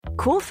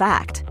Cool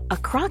fact, a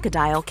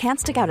crocodile can't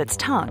stick out its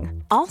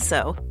tongue.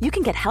 Also, you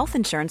can get health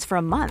insurance for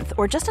a month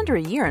or just under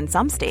a year in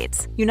some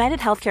states. United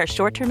Healthcare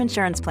short-term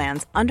insurance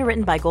plans,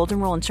 underwritten by Golden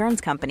Rule Insurance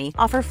Company,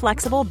 offer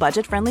flexible,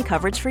 budget-friendly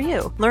coverage for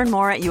you. Learn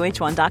more at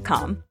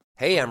uh1.com.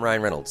 Hey, I'm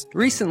Ryan Reynolds.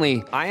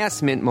 Recently, I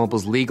asked Mint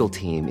Mobile's legal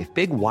team if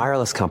big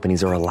wireless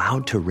companies are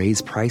allowed to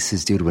raise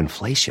prices due to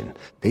inflation.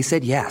 They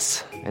said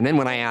yes. And then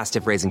when I asked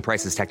if raising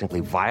prices technically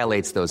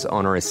violates those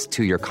onerous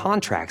two-year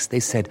contracts, they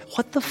said,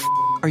 "What the f***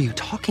 are you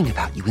talking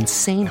about, you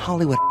insane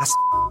Hollywood ass?"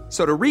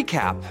 So to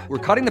recap, we're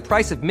cutting the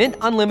price of Mint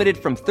Unlimited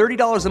from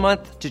 $30 a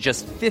month to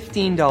just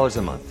 $15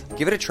 a month.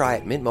 Give it a try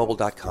at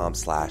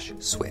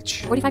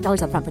mintmobile.com/switch.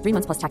 $45 up front for 3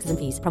 months plus taxes and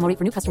fees. Promo rate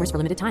for new customers for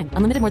limited time.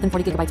 Unlimited more than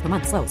 40 gigabytes per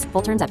month. Slows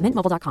full terms at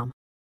mintmobile.com.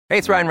 Hey,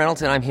 it's Ryan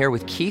Reynolds, and I'm here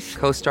with Keith,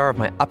 co-star of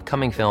my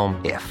upcoming film,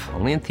 If,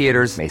 only in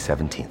theaters May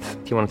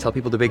 17th. Do you want to tell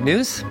people the big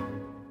news?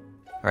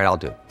 All right, I'll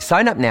do it.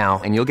 Sign up now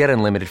and you'll get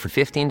unlimited for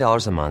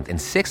 $15 a month and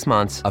 6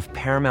 months of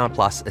Paramount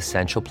Plus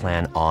Essential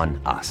Plan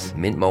on us.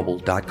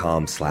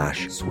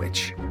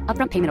 mintmobile.com/switch.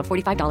 Upfront payment of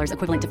 $45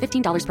 equivalent to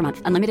 $15 per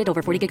month. Unlimited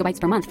over 40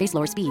 gigabytes per month. Face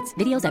lower speeds.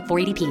 Videos at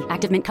 480p.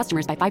 Active Mint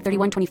customers by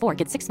 531.24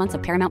 get 6 months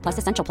of Paramount Plus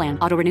Essential Plan.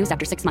 Auto renews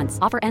after 6 months.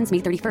 Offer ends May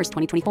 31st,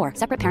 2024.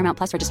 Separate Paramount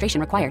Plus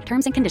registration required.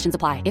 Terms and conditions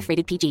apply if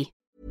rated PG.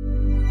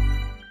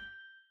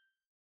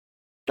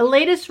 The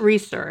latest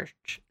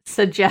research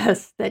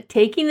suggests that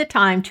taking the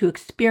time to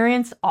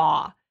experience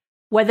awe,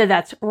 whether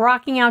that's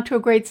rocking out to a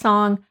great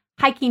song,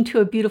 hiking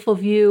to a beautiful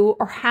view,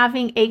 or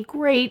having a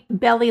great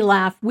belly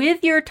laugh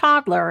with your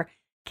toddler,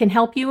 can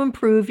help you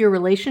improve your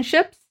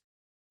relationships,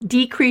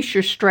 decrease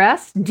your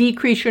stress,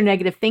 decrease your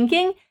negative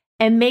thinking,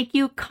 and make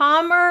you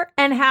calmer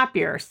and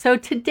happier. So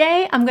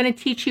today I'm going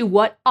to teach you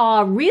what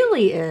awe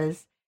really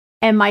is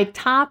and my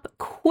top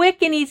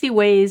quick and easy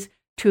ways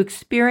to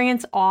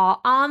experience awe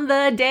on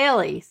the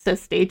daily. So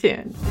stay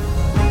tuned.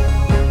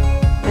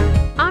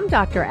 I'm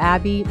Dr.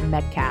 Abby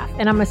Medcalf,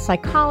 and I'm a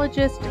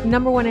psychologist,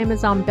 #1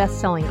 Amazon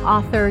best-selling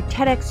author,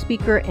 TEDx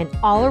speaker, and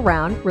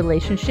all-around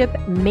relationship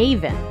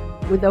maven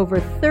with over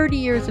 30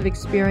 years of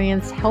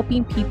experience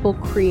helping people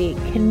create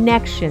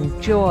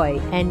connection, joy,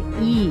 and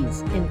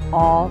ease in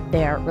all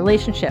their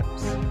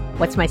relationships.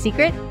 What's my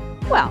secret?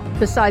 Well,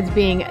 besides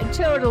being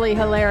totally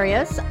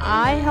hilarious,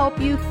 I help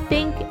you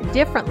think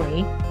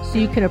differently so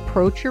you can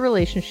approach your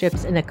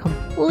relationships in a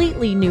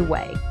completely new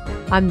way.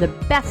 I'm the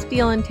best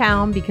deal in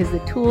town because the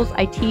tools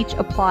I teach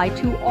apply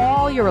to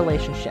all your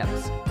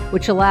relationships,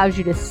 which allows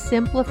you to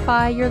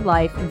simplify your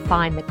life and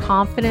find the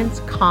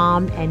confidence,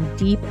 calm, and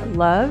deep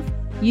love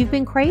you've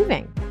been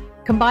craving.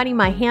 Combining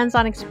my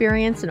hands-on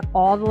experience and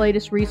all the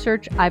latest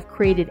research, I've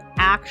created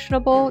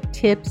actionable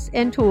tips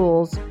and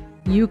tools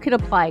you can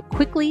apply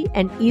quickly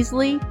and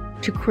easily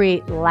to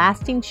create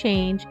lasting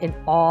change in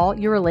all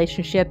your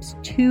relationships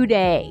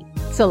today.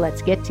 So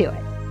let's get to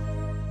it.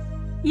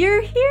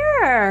 You're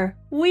here.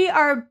 We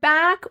are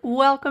back.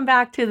 Welcome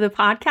back to the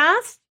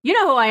podcast. You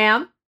know who I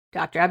am,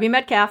 Dr. Abby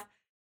Medcalf.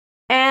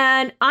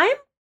 And I'm,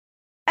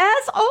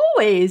 as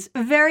always,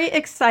 very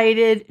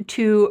excited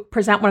to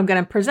present what I'm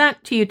going to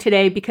present to you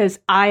today because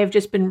I have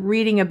just been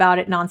reading about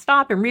it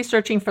nonstop and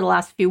researching for the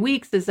last few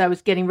weeks as I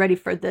was getting ready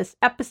for this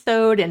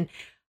episode. And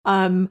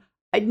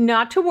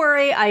not to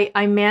worry,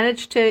 I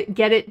managed to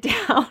get it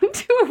down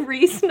to a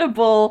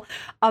reasonable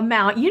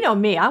amount. You know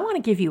me, I want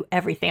to give you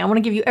everything. I want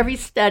to give you every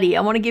study.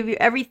 I want to give you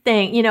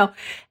everything,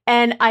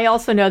 and I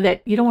also know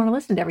that you don't want to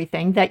listen to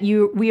everything, that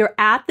we are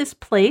at this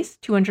place,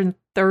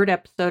 203rd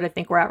episode, I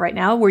think we're at right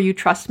now, where you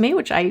trust me,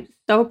 which I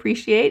so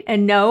appreciate,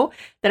 and know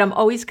that I'm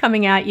always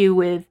coming at you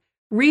with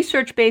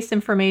research-based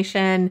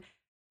information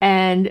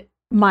and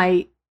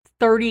my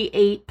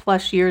 38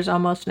 plus years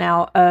almost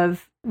now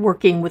of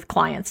working with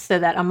clients, so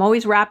that I'm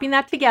always wrapping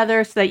that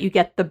together so that you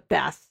get the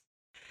best.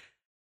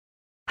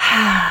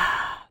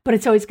 But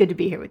it's always good to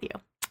be here with you.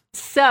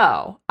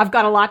 So I've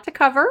got a lot to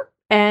cover.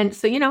 And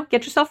so,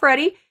 get yourself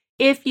ready.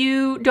 If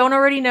you don't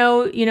already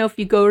know, if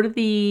you go to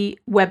the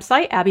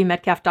website,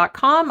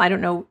 abbymedcalf.com, I don't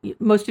know,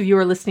 most of you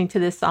are listening to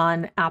this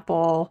on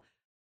Apple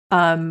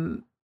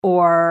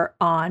or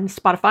on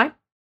Spotify,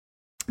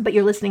 but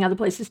you're listening other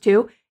places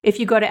too. If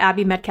you go to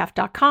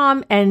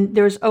abbymedcalf.com, and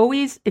there's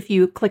always, if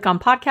you click on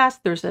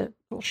podcast, there's a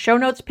little show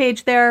notes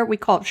page there. We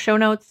call it show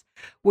notes,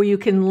 where you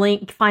can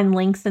find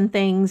links and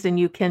things, and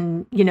you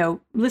can,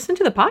 listen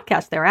to the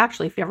podcast there,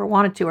 actually, if you ever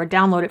wanted to, or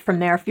download it from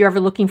there if you're ever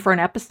looking for an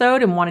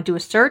episode and want to do a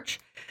search.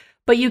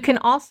 But you can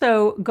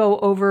also go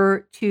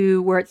over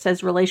to where it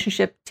says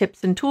relationship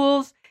tips and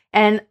tools,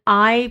 and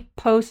I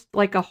post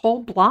like a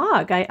whole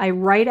blog. I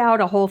write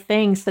out a whole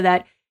thing so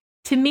that,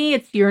 to me,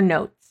 it's your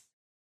notes.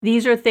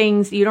 These are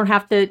things you don't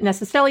have to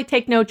necessarily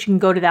take notes. You can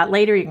go to that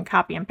later. You can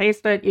copy and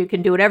paste it. You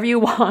can do whatever you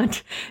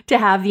want to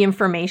have the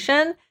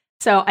information.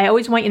 So I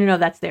always want you to know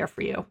that's there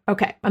for you.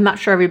 Okay. I'm not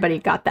sure everybody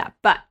got that,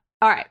 but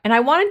all right. And I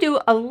want to do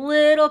a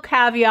little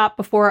caveat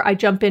before I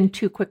jump in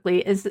too quickly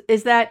is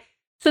that,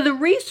 so the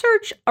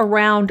research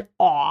around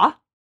awe,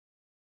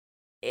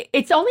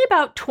 it's only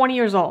about 20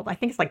 years old. I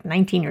think it's like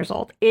 19 years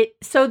old.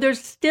 So there's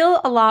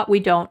still a lot we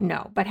don't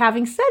know. But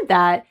having said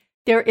that,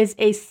 there is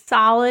a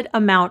solid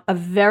amount of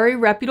very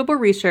reputable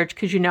research,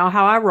 because you know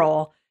how I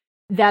roll,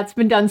 that's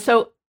been done.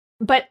 So,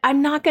 but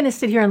I'm not going to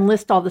sit here and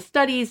list all the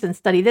studies and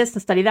study this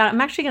and study that.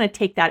 I'm actually going to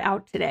take that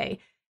out today.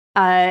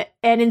 And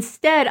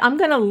instead, I'm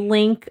going to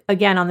link,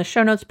 again, on the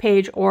show notes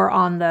page or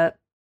on the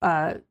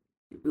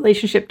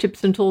relationship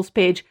tips and tools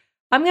page.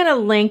 I'm going to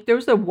link, there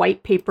was a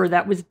white paper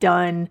that was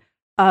done,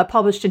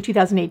 published in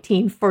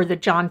 2018 for the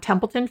John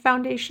Templeton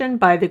Foundation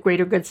by the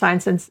Greater Good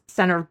Science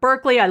Center of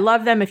Berkeley. I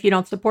love them. If you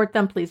don't support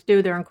them, please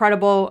do. They're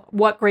incredible.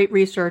 What great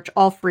research,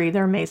 all free.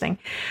 They're amazing.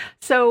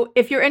 So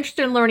if you're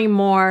interested in learning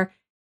more,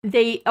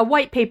 a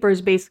white paper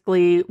is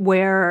basically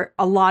where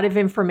a lot of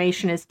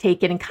information is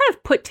taken and kind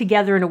of put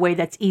together in a way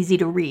that's easy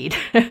to read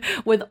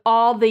with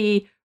all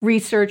the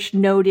research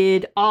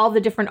noted, all the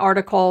different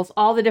articles,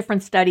 all the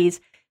different studies.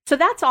 So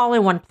that's all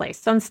in one place.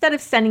 So instead of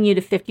sending you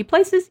to 50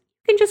 places,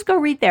 you can just go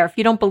read there. If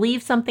you don't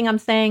believe something I'm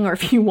saying, or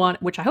if you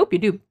want, which I hope you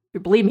do, you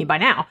believe me by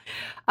now,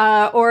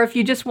 or if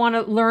you just want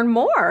to learn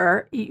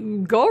more,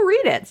 go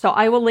read it. So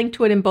I will link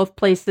to it in both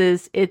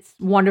places. It's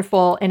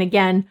wonderful. And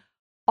again,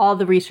 all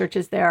the research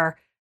is there.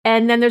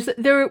 And then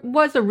there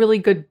was a really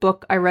good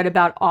book I read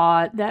about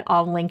awe that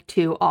I'll link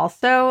to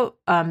also,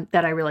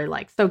 that I really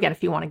like. So again,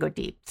 if you want to go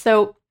deep.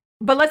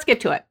 But let's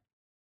get to it.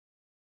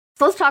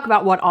 So let's talk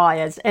about what awe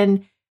is.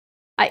 And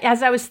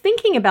as I was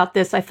thinking about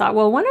this, I thought,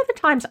 well, when are the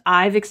times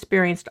I've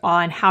experienced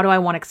awe and how do I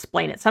want to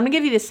explain it? So I'm going to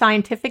give you the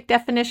scientific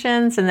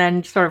definitions and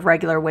then sort of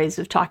regular ways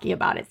of talking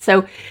about it.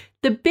 So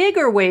the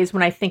bigger ways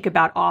when I think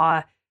about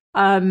awe,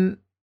 I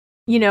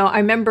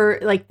remember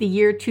like the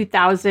year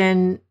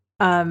 2000,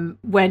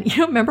 when,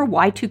 remember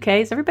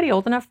Y2K? Is everybody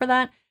old enough for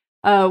that?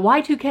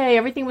 Y2K,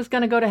 everything was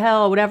going to go to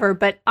hell, whatever.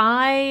 But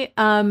I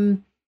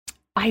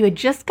had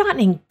just gotten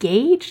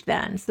engaged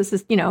then. So this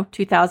is,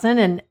 2000.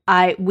 And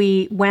I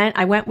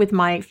went with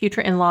my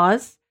future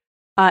in-laws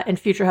and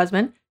future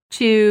husband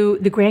to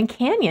the Grand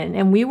Canyon.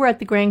 And we were at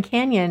the Grand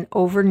Canyon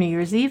over New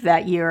Year's Eve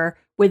that year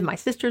with my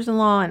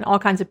sisters-in-law and all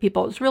kinds of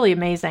people. It was really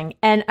amazing.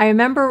 And I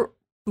remember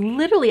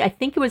literally, I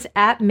think it was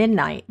at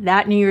midnight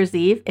that New Year's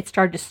Eve, it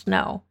started to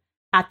snow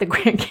at the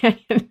Grand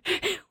Canyon.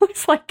 It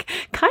was like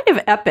kind of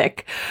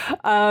epic.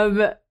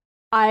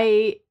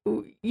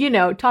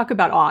 Talk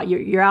about awe.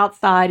 You're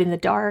outside in the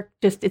dark.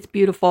 Just, it's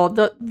beautiful.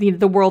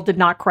 The world did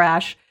not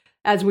crash,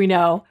 as we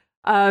know.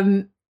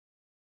 I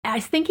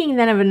was thinking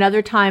then of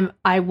another time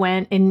I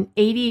went in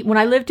when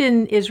I lived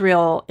in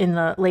Israel in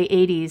the late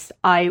 80s,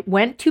 I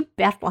went to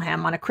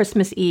Bethlehem on a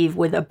Christmas Eve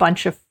with a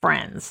bunch of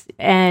friends.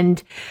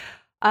 And,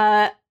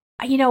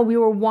 we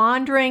were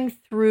wandering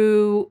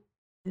through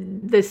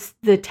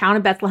the town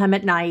of Bethlehem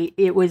at night.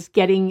 It was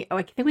getting,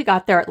 I think we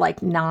got there at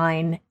like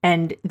 9,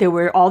 and there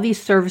were all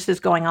these services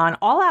going on,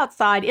 all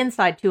outside,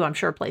 inside too, I'm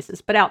sure places,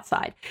 but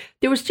outside.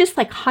 There was just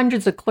like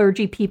hundreds of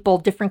clergy people,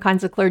 different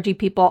kinds of clergy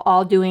people,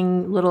 all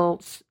doing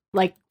little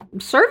like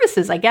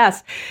services, I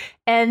guess.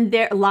 And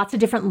there lots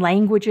of different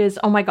languages.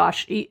 Oh my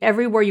gosh,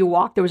 everywhere you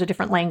walked, there was a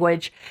different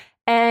language.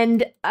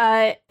 And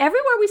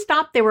everywhere we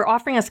stopped, they were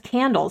offering us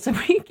candles, and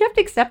we kept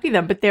accepting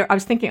them. But I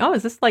was thinking, oh,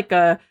 is this like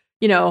a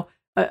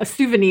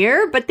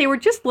souvenir? But they were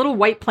just little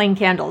white plain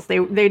candles. They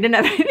didn't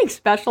have anything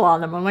special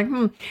on them. I'm like,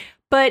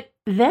 But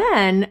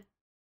then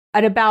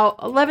at about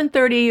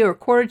 11:30 or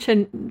quarter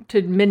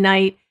to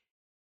midnight,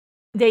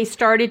 they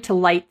started to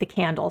light the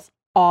candles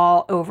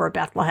all over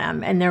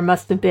Bethlehem. And there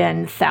must have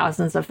been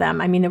thousands of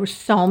them. I mean, there were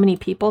so many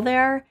people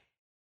there.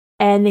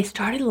 And they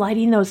started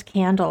lighting those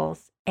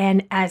candles.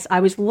 And as I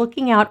was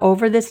looking out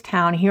over this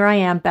town, here I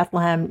am,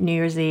 Bethlehem, New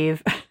Year's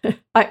Eve,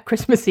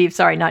 Christmas Eve,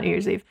 sorry, not New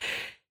Year's Eve.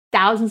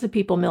 Thousands of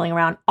people milling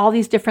around, all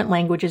these different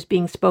languages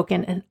being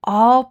spoken, and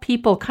all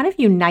people kind of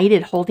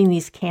united holding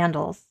these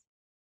candles.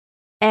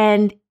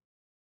 And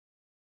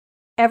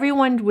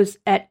everyone was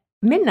at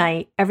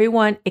midnight,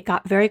 it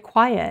got very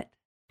quiet,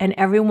 and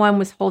everyone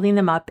was holding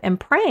them up and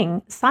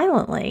praying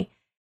silently.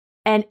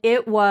 And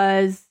it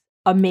was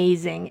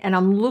amazing. And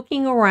I'm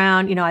looking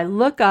around, I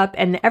look up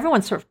and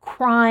everyone's sort of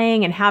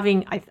crying and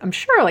having, I'm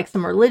sure, like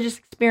some religious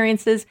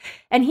experiences.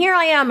 And here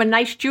I am, a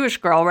nice Jewish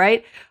girl,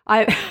 right?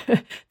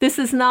 This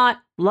is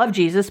not love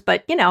Jesus,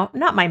 but,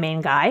 not my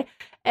main guy.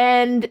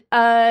 And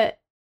I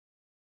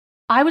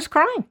was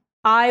crying.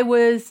 I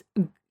was,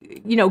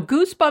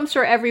 goosebumps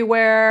are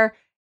everywhere.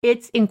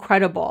 It's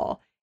incredible.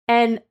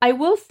 And I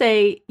will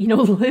say,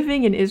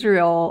 living in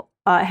Israel,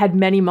 had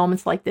many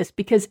moments like this,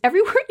 because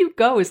everywhere you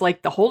go is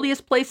like the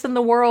holiest place in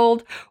the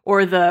world,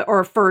 or the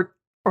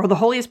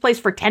holiest place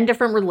for 10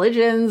 different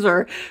religions,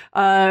 or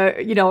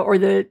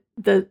the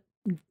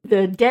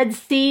Dead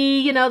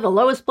Sea, the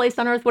lowest place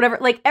on earth, whatever.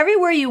 Like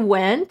everywhere you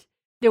went,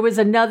 there was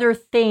another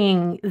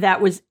thing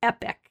that was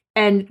epic,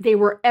 and they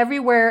were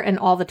everywhere and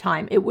all the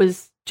time. It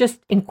was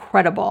just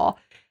incredible.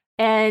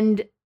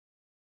 And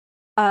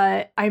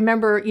I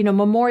remember,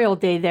 Memorial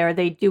Day there,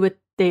 they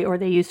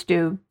used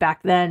to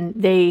back then,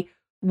 they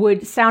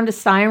would sound a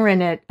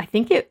siren at,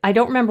 I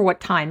don't remember what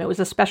time. It was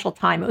a special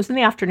time. It was in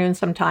the afternoon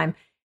sometime.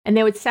 And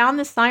they would sound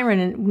the siren,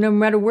 and no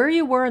matter where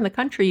you were in the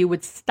country, you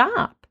would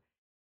stop.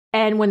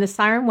 And when the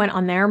siren went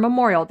on their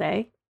Memorial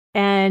Day,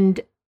 and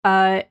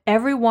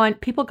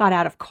people got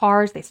out of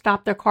cars, they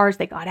stopped their cars,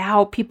 they got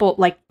out. People,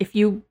 like,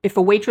 if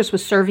a waitress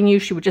was serving you,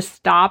 she would just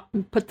stop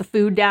and put the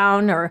food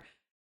down or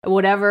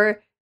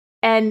whatever.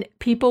 And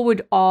people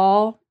would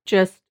all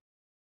just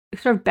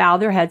sort of bow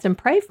their heads and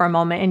pray for a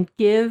moment and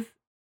give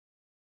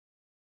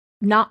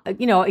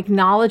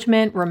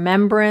acknowledgement,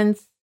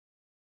 remembrance,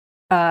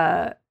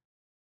 to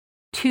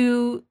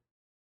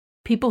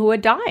people who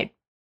had died.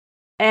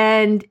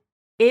 And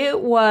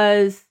it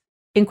was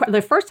incredible.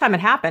 The first time it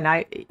happened,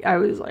 I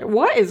was like,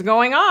 what is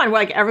going on?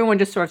 Like, everyone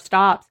just sort of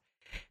stops.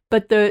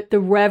 But the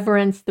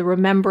reverence, the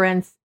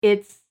remembrance,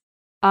 it's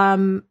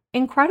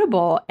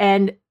incredible.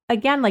 And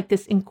again, like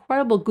this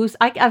incredible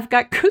I've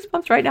got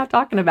goosebumps right now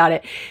talking about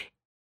it.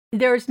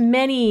 There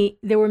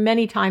were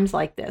many times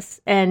like this,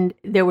 and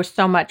there was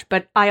so much,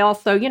 but I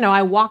also,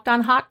 I walked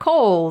on hot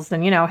coals,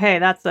 and, hey,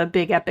 that's a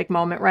big epic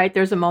moment, right?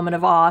 There's a moment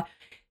of awe.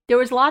 There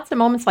was lots of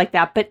moments like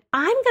that, but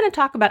I'm going to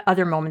talk about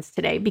other moments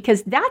today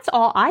because that's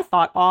all I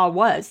thought awe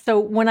was. So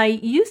when I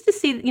used to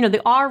see,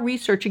 the awe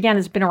research, again,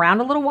 has been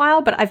around a little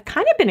while, but I've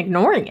kind of been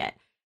ignoring it.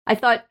 I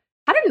thought,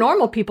 how do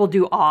normal people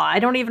do awe? I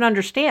don't even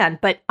understand,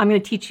 but I'm going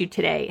to teach you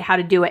today how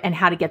to do it and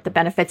how to get the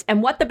benefits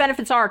and what the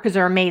benefits are, because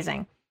they're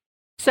amazing.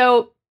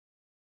 So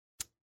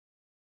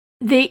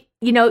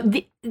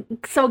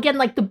so again,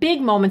 like, the big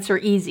moments are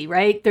easy,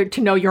 right? They're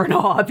to know you're in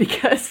awe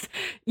because,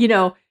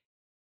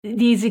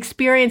 these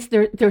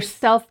experiences, they're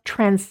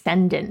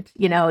self-transcendent,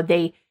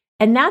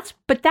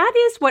 but that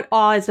is what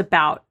awe is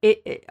about.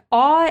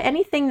 Awe,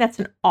 anything that's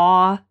an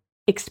awe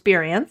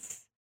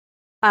experience,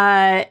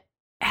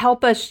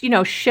 help us,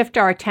 shift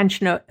our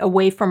attention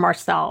away from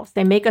ourselves.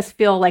 They make us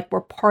feel like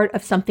we're part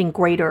of something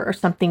greater or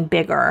something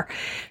bigger.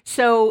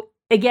 So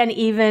again,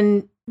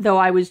 even though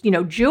I was,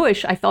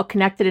 Jewish, I felt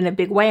connected in a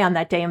big way on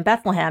that day in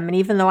Bethlehem. And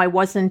even though I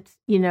wasn't,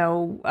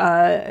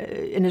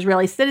 an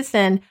Israeli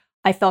citizen,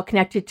 I felt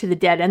connected to the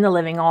dead and the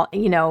living, all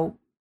in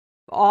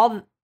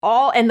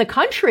the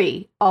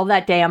country, all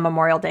that day on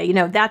Memorial Day.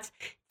 That's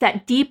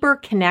that deeper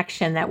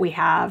connection that we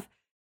have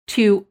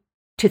to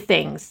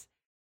things.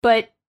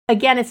 But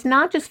again, it's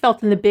not just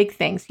felt in the big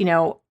things.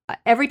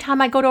 Every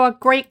time I go to a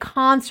great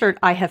concert,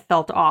 I have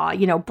felt awe.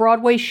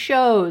 Broadway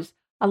shows,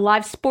 a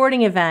live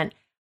sporting event.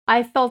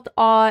 I felt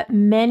awe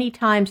many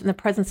times in the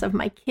presence of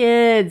my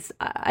kids.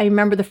 I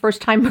remember the first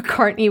time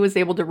McCartney was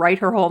able to write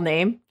her whole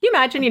name. Can you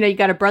imagine, you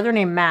got a brother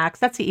named Max.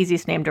 That's the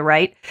easiest name to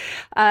write.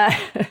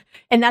 And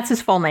that's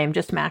his full name,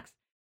 just Max.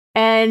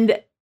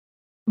 And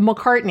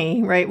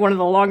McCartney, right? One of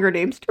the longer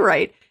names to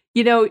write.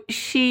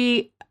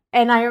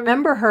 And I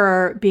remember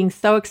her being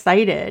so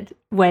excited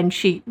when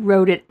she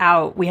wrote it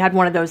out. We had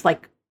one of those,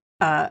 like,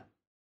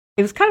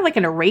 it was kind of like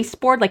an erase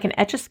board, like an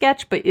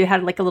Etch-a-Sketch, but it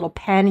had like a little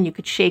pen and you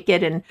could shake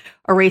it and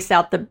erase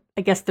out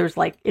I guess there's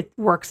like, it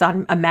works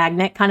on a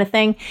magnet kind of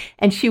thing.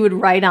 And she would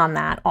write on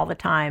that all the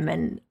time.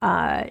 And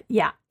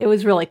it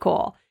was really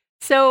cool.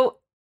 So,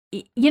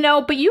 but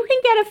you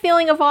can get a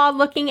feeling of awe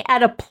looking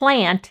at a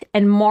plant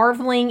and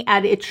marveling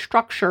at its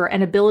structure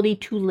and ability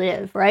to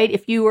live, right?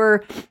 If you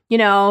were,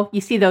 you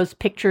see those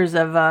pictures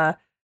of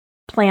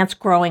plants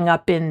growing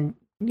up in,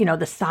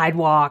 the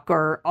sidewalk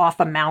or off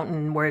a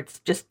mountain where it's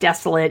just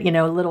desolate,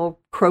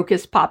 little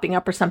crocus popping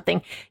up or something,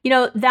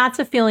 that's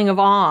a feeling of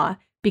awe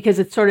because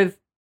it's sort of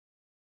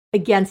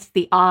against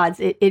the odds.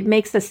 It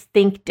makes us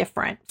think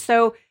different.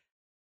 So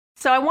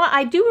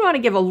I do want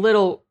to give a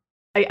little,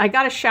 I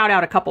got to shout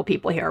out a couple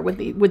people here with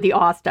the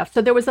awe stuff.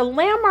 So there was a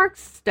landmark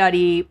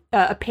study,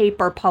 a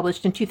paper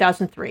published in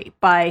 2003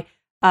 by,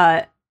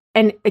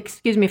 and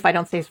excuse me if I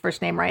don't say his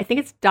first name right. I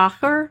think it's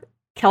Dacher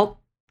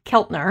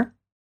Keltner.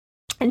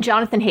 And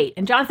Jonathan Haidt.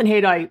 And Jonathan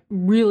Haidt, I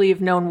really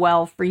have known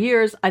well for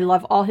years. I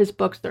love all his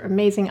books. They're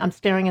amazing. I'm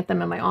staring at them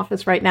in my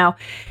office right now.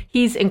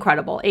 He's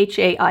incredible.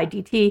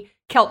 Haidt.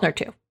 Keltner,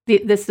 too.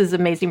 This is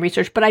amazing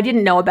research. But I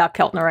didn't know about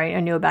Keltner. I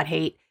knew about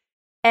Haidt.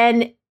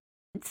 And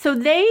so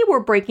they were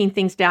breaking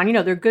things down.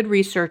 They're good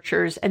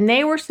researchers. And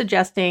they were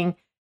saying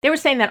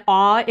that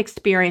awe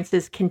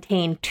experiences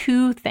contain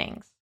two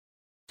things.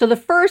 So the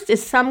first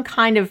is some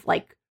kind of,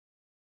 like,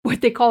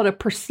 what they call it, a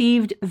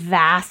perceived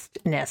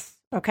vastness.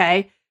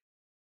 Okay.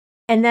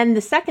 And then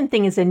the second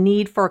thing is a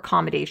need for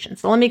accommodation.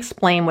 So let me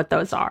explain what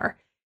those are.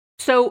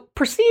 So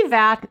perceived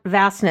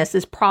vastness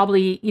is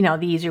probably, the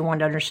easier one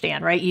to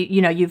understand, right?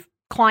 You've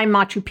climbed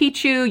Machu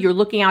Picchu, you're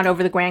looking out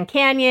over the Grand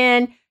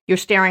Canyon, you're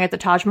staring at the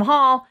Taj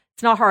Mahal.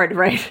 It's not hard,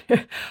 right?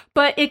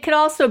 But it could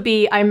also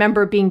be, I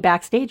remember being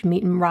backstage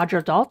meeting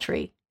Roger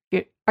Daltrey.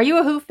 Are you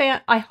a Who fan?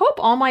 I hope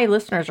all my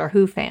listeners are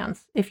Who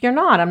fans. If you're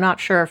not, I'm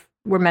not sure if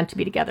we're meant to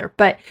be together.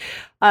 But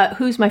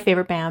Who's my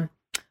favorite band.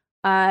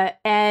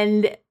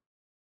 And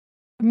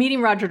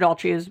meeting Roger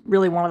Daltrey is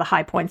really one of the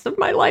high points of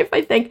my life,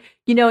 I think,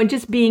 and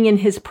just being in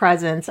his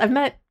presence. I've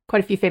met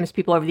quite a few famous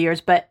people over the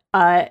years, but,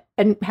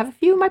 and have a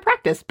few in my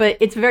practice, but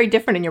it's very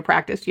different in your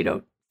practice. You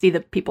don't see the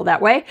people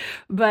that way,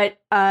 but,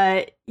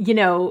 I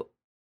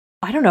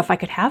don't know if I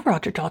could have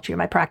Roger Daltrey in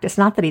my practice.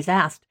 Not that he's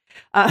asked.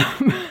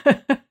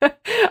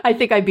 I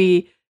think I'd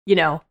be,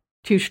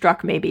 too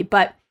struck maybe,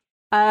 but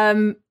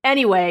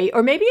Anyway,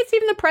 or maybe it's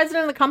even the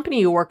president of the company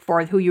you work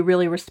for who you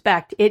really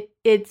respect.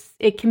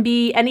 It can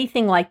be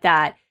anything like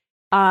that.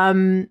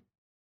 I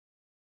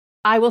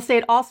will say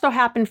it also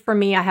happened for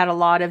me. I had a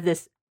lot of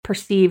this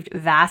perceived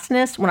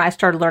vastness when I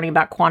started learning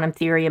about quantum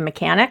theory and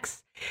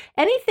mechanics.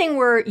 Anything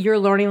where you're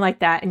learning like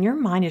that and your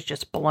mind is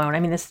just blown. I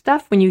mean, the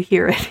stuff when you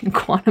hear it in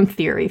quantum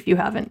theory, if you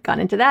haven't gone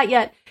into that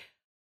yet,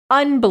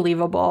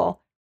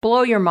 unbelievable,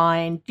 blow your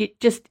mind.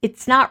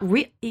 It's not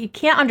real. You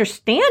can't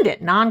understand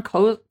it.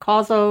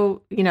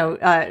 Non-causal,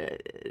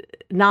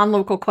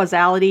 non-local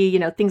causality,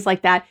 things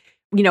like that,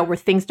 where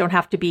things don't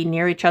have to be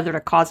near each other to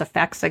cause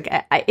effects.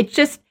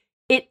 It's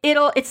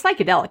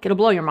psychedelic. It'll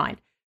blow your mind.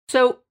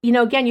 So,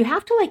 again, you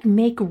have to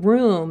make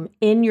room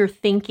in your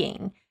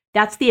thinking.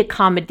 That's the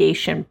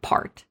accommodation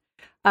part.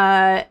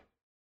 And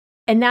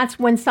that's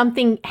when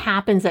something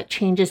happens that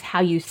changes how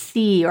you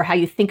see or how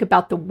you think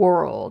about the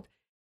world.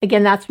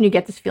 Again, that's when you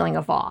get this feeling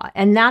of awe.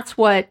 And that's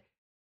what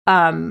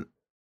they're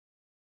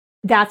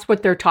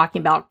talking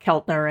about,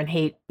 Keltner and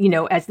Haidt,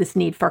 as this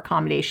need for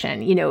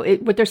accommodation.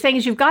 What they're saying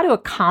is you've got to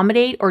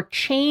accommodate or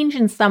change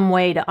in some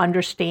way to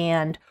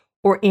understand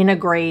or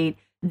integrate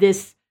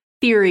this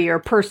theory or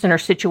person or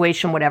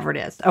situation, whatever it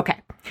is. Okay.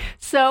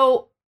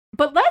 So,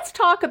 but let's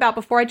talk about,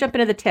 before I jump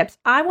into the tips,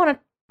 I want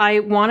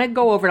to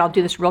go over, and I'll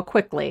do this real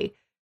quickly,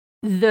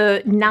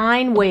 the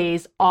 9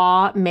 ways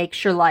awe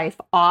makes your life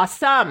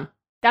awesome.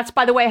 That's,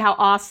 by the way, how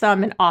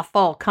awesome and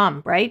awful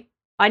come, right?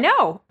 I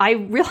know. I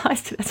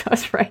realized it as I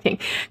was writing.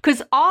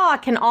 Because awe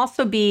can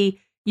also be,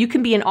 you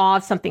can be in awe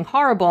of something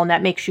horrible and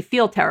that makes you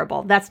feel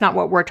terrible. That's not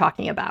what we're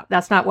talking about.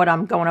 That's not what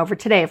I'm going over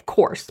today, of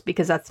course,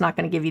 because that's not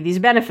going to give you these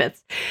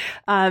benefits.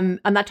 I'm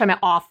not talking about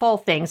awful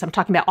things. I'm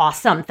talking about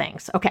awesome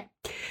things. Okay.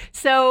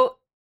 So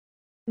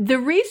the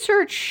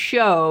research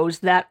shows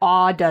that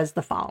awe does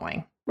the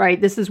following, right?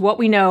 This is what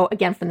we know,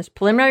 again, from this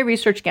preliminary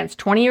research. Again, it's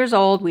 20 years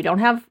old. We don't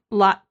have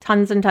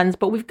tons and tons,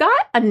 but we've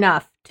got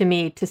enough to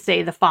me to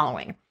say the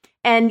following.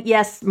 And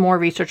yes, more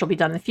research will be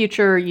done in the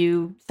future.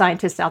 You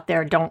scientists out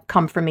there, don't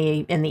come for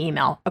me in the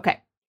email.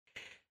 Okay.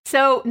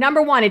 So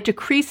number 1, it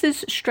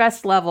decreases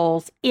stress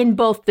levels in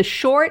both the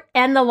short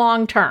and the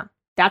long term.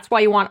 That's why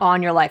you want awe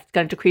in your life. It's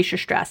going to decrease your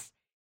stress.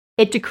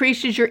 It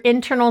decreases your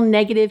internal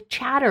negative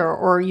chatter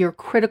or your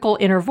critical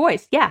inner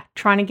voice. Yeah,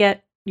 trying to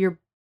get your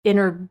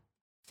inner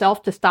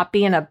self to stop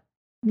being a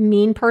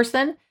mean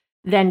person.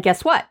 Then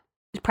guess what?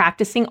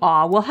 Practicing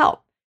awe will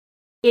help.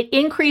 It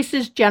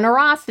increases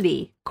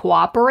generosity,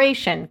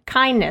 cooperation,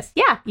 kindness.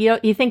 Yeah,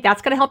 you think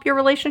that's going to help your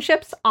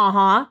relationships?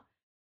 Uh-huh.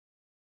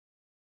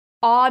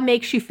 Awe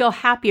makes you feel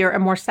happier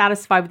and more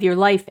satisfied with your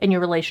life and your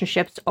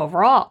relationships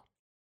overall.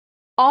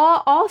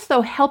 Awe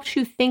also helps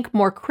you think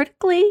more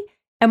critically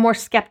and more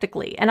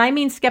skeptically. And I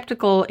mean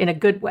skeptical in a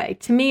good way.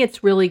 To me,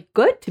 it's really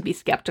good to be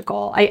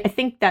skeptical. I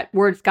think that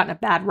word's gotten a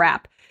bad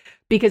rap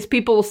because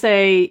people will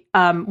say,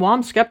 well,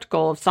 I'm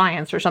skeptical of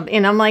science or something.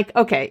 And I'm like,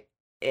 okay,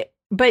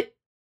 but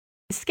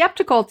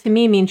skeptical to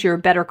me means you're a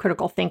better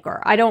critical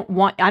thinker. I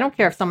don't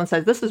care if someone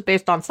says this is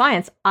based on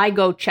science. I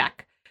go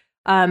check.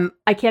 I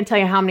can't tell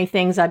you how many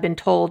things I've been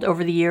told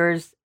over the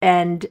years.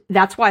 And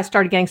that's why I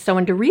started getting so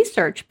into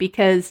research,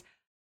 because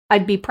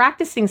I'd be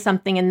practicing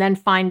something and then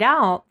find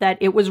out that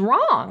it was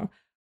wrong,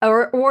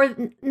 or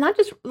not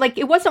just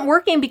it wasn't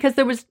working because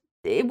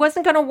it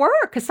wasn't going to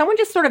work because someone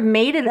just sort of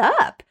made it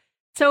up.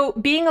 So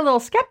being a little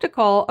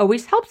skeptical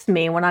always helps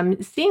me when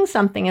I'm seeing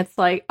something. It's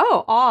like,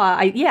 oh,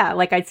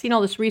 I'd seen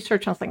all this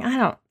research. And I was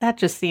like, that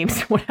just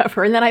seems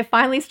whatever. And then I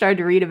finally started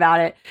to read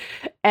about it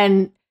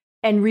and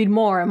read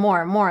more and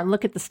more and more and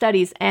look at the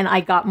studies. And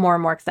I got more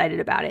and more excited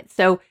about it.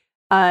 So,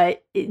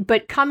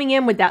 but coming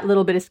in with that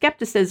little bit of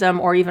skepticism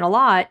or even a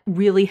lot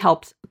really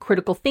helps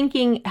critical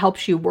thinking,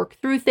 helps you work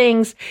through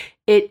things.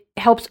 It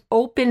helps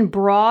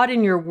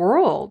broaden your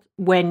world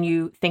when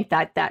you think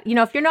that,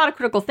 if you're not a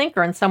critical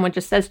thinker and someone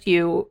just says to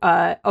you,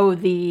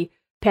 the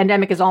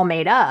pandemic is all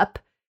made up.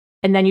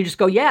 And then you just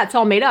go, yeah, it's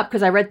all made up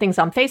because I read things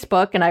on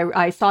Facebook and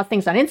I saw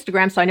things on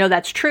Instagram. So I know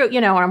that's true,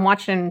 and I'm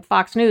watching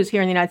Fox News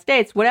here in the United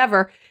States,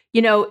 whatever,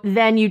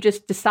 then you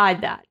just decide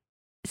that.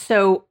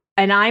 So,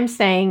 and I'm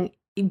saying,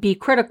 be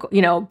critical,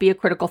 be a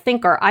critical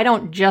thinker. I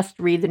don't just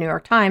read the New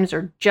York Times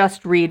or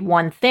just read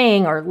one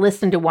thing or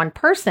listen to one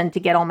person to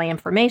get all my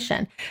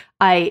information.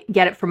 I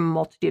get it from a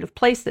multitude of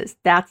places.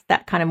 That's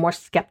that kind of more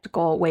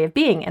skeptical way of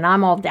being. And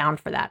I'm all down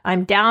for that.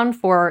 I'm down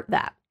for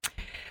that.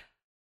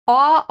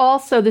 Awe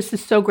also, this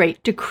is so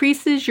great,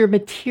 decreases your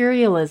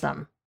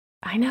materialism.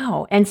 I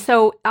know. And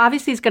so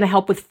obviously it's going to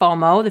help with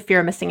FOMO, the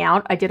fear of missing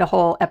out. I did a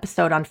whole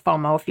episode on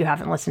FOMO. If you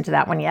haven't listened to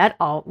that one yet,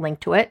 I'll link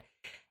to it.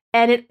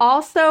 And it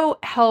also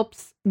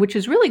helps, which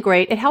is really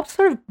great, it helps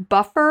sort of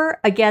buffer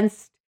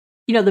against,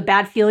 the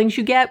bad feelings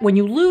you get when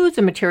you lose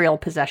a material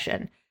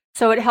possession.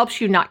 So it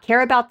helps you not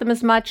care about them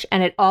as much.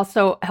 And it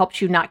also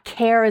helps you not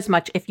care as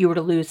much if you were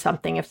to lose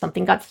something, if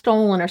something got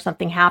stolen or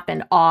something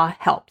happened. Awe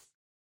helps.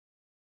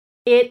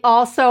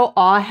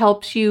 Awe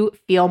helps you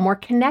feel more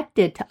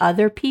connected to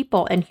other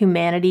people and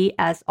humanity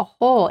as a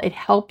whole. It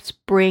helps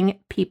bring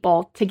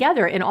people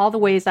together in all the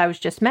ways I was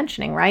just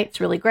mentioning, right?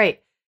 It's really great.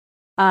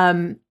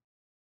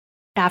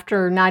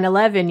 after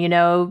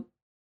 9/11,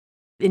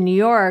 in New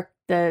York,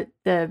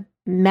 the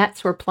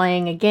Mets were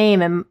playing a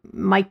game and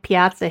Mike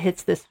Piazza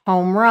hits this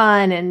home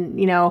run. And,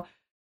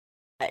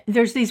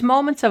 there's these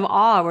moments of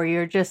awe where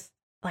you're just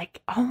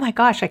like, oh my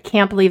gosh, I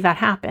can't believe that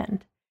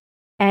happened.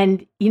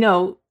 And,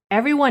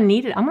 everyone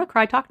needed, I'm going to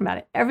cry talking about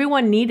it.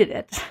 Everyone needed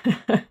it.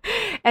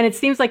 And it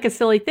seems like a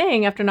silly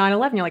thing after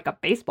 9/11. You're like, a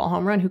baseball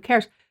home run, who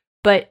cares?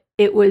 But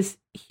it was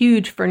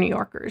huge for New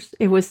Yorkers.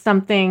 It was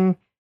something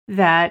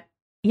that,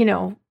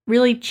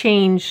 really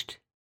changed,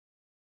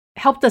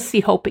 helped us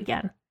see hope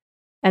again.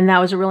 And that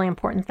was a really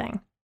important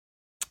thing.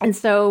 And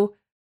so,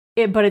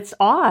 but it's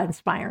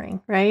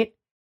awe-inspiring, right?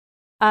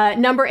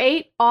 Number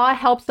 8, awe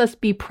helps us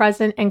be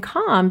present and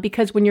calm,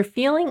 because when you're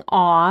feeling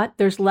awe,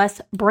 there's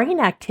less brain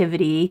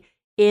activity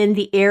in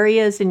the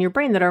areas in your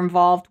brain that are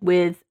involved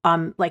with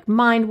like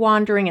mind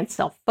wandering and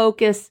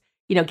self-focus,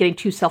 getting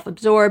too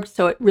self-absorbed.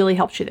 So it really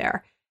helps you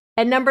there.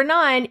 And number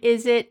 9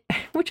 is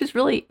which is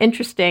really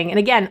interesting. And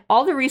again,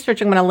 all the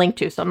research I'm going to link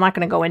to, so I'm not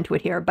going to go into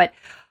it here, but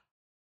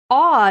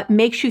awe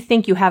makes you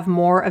think you have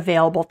more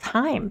available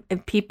time.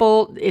 And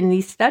people in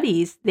these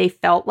studies, they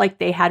felt like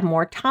they had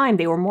more time.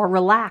 They were more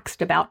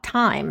relaxed about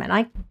time. And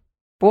I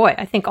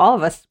think all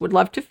of us would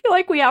love to feel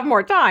like we have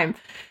more time.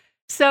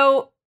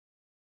 So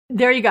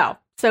there you go.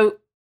 So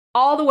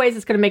all the ways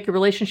it's going to make your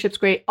relationships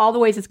great, all the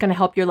ways it's going to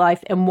help your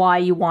life, and why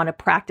you want to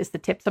practice the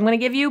tips I'm going to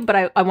give you.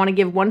 But I want to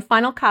give one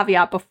final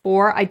caveat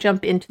before I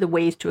jump into the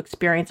ways to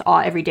experience awe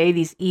every day,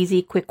 these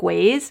easy, quick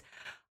ways.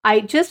 I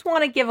just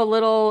want to give a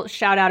little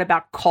shout out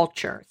about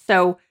culture.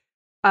 So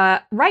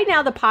right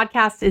now the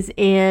podcast is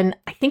in,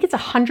 I think it's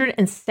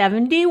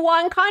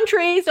 171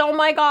 countries. Oh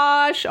my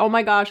gosh.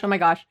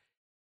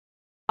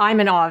 I'm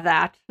in awe of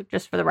that,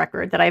 just for the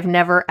record, that I've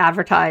never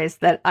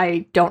advertised that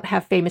I don't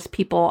have famous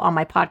people on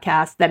my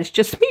podcast, that it's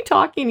just me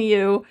talking to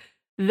you,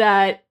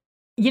 that,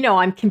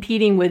 I'm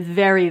competing with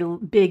very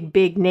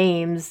big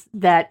names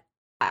that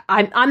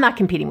I'm not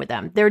competing with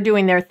them. They're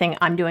doing their thing.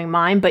 I'm doing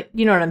mine. But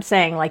you know what I'm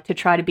saying? Like, to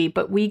try to be,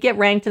 but we get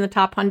ranked in the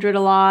top 100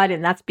 a lot.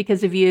 And that's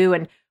because of you.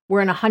 And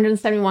we're in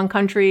 171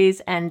 countries.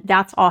 And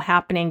that's all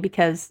happening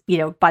because,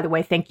 by the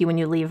way, thank you when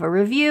you leave a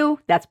review.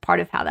 That's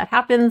part of how that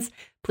happens.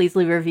 Please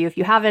leave a review if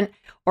you haven't,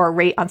 or a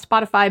rate on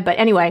Spotify. But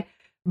anyway,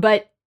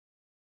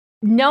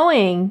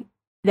 knowing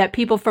that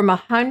people from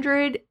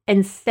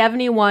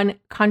 171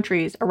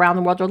 countries around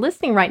the world are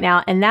listening right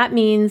now. And that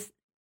means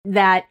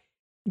that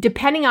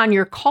depending on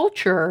your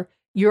culture,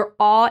 your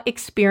awe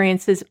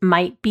experiences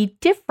might be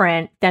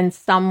different than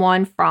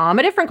someone from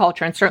a different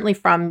culture, and certainly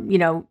from,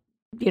 the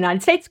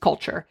United States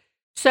culture.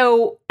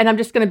 So, and I'm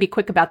just going to be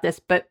quick about this,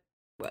 but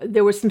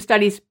there were some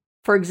studies,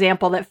 for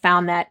example, that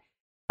found that,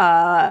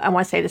 I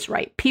want to say this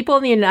right, people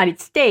in the United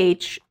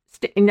States,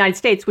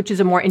 which is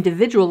a more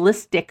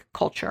individualistic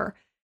culture,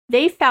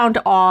 they found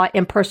awe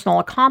in personal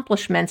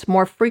accomplishments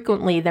more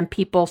frequently than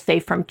people,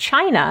 say, from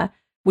China,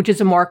 which is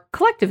a more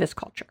collectivist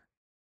culture.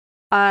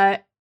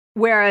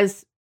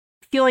 Whereas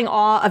feeling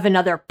awe of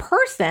another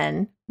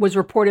person was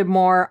reported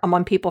more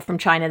among people from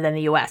China than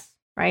the US,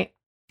 right?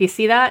 Do you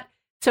see that?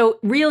 So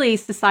really,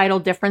 societal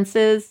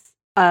differences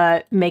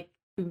make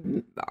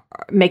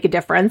a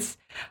difference.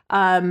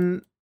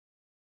 And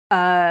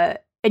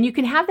you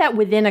can have that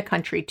within a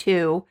country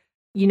too.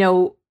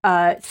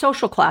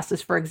 Social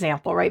classes, for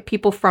example, right?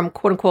 People from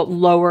quote unquote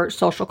lower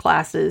social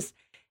classes,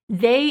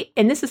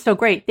 and this is so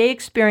great, they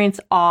experience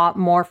awe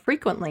more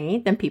frequently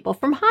than people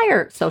from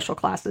higher social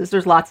classes.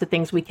 There's lots of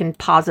things we can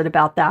posit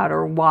about that,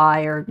 or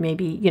why, or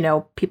maybe,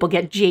 people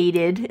get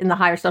jaded in the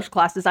higher social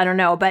classes. I don't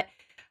know. But,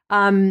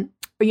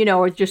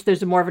 or just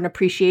there's more of an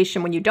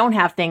appreciation when you don't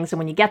have things, and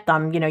when you get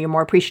them, you're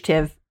more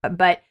appreciative.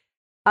 But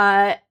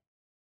so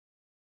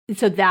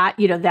that,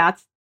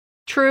 that's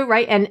true,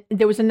 right? And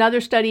there was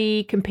another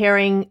study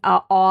comparing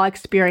awe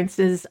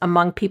experiences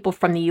among people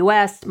from the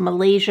US,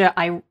 Malaysia,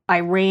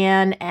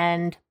 Iran,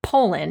 and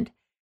Poland.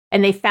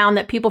 And they found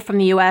that people from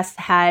the US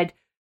had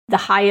the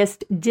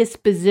highest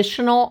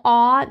dispositional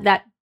awe.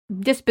 That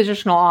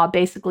dispositional awe,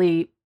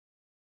 basically,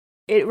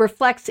 it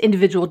reflects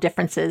individual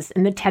differences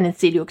in the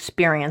tendency to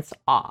experience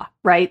awe,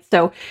 right?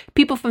 So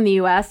people from the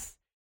US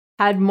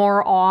had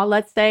more awe,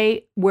 let's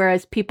say,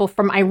 whereas people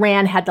from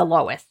Iran had the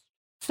lowest.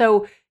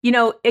 So,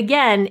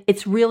 again,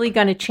 it's really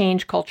going to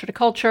change culture to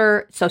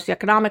culture,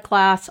 socioeconomic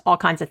class, all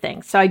kinds of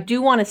things. So I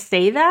do want to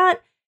say that.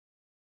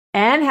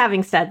 And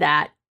having said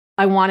that,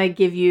 I want to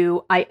give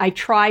you, I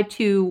try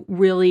to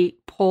really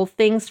pull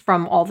things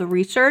from all the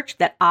research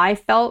that I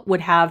felt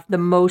would have the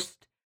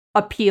most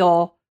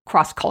appeal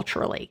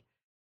cross-culturally.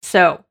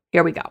 So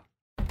here we go.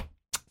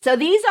 So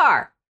these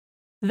are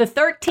the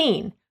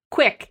 13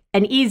 quick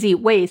and easy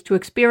ways to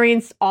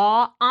experience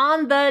awe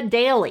on the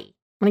daily.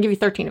 I'm going to give you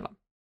 13 of them.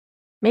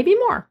 Maybe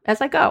more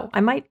as I go. I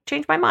might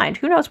change my mind.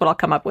 Who knows what I'll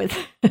come up with.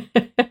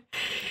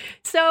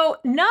 So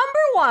number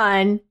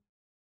 1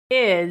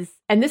 is,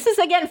 and this is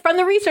again from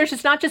the research,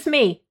 it's not just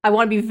me. I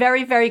want to be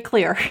very, very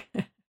clear.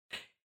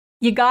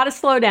 You got to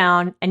slow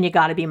down and you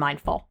got to be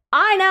mindful.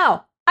 I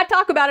know. I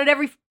talk about it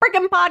every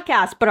freaking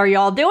podcast, but are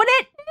y'all doing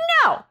it?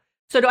 No.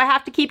 So do I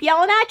have to keep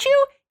yelling at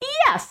you?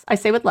 Yes, I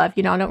say with love.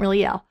 I don't really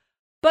yell.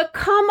 But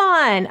come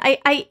on,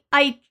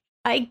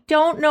 I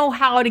don't know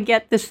how to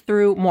get this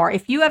through more.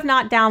 If you have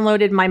not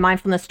downloaded my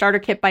Mindfulness Starter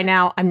Kit by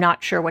now, I'm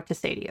not sure what to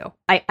say to you.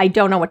 I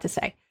don't know what to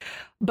say.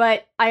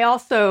 But I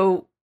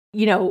also,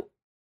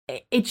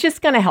 it's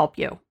just going to help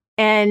you.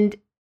 And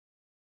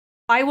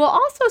I will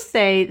also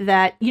say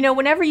that,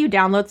 whenever you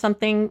download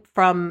something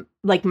from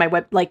like my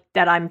web, like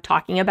that I'm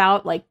talking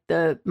about, like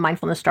the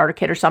Mindfulness Starter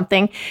Kit or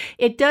something,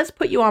 it does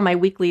put you on my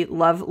weekly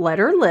love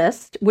letter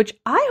list, which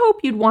I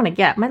hope you'd want to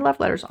get. My love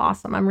letter is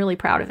awesome. I'm really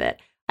proud of it.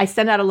 I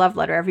send out a love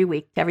letter every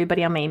week to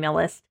everybody on my email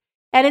list.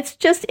 And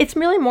it's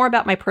really more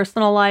about my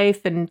personal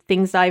life and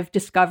things I've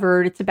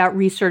discovered. It's about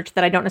research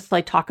that I don't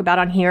necessarily talk about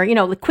on here,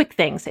 the quick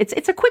things.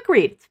 It's a quick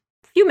read.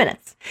 Few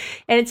minutes,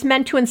 and it's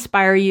meant to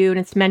inspire you, and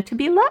it's meant to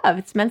be love.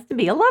 It's meant to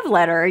be a love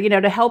letter,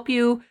 to help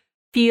you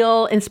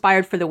feel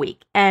inspired for the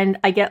week. And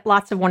I get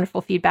lots of wonderful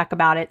feedback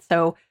about it.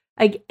 So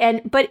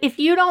but if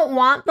you don't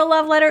want the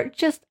love letter,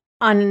 just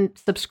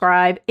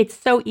unsubscribe. It's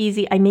so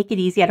easy. I make it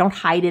easy. I don't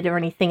hide it or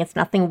anything. It's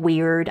nothing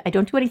weird. I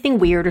don't do anything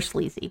weird or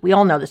sleazy. We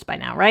all know this by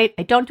now, right?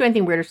 I don't do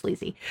anything weird or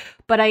sleazy,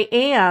 but I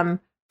am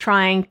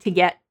trying to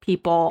get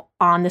people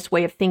on this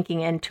way of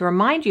thinking and to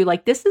remind you,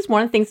 like, this is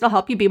one of the things that'll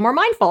help you be more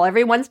mindful.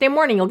 Every Wednesday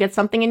morning, you'll get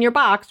something in your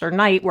box or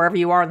night, wherever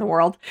you are in the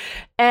world,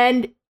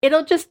 and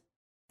it'll just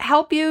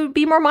help you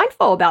be more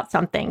mindful about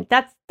something.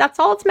 That's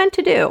all it's meant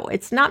to do.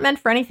 It's not meant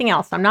for anything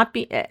else. I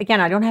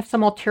don't have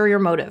some ulterior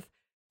motive.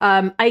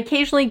 I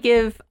occasionally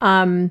give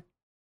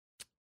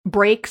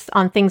breaks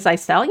on things I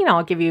sell.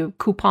 I'll give you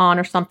a coupon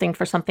or something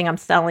for something I'm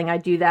selling. I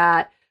do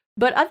that.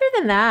 But other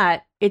than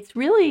that, it's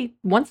really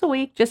once a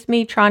week, just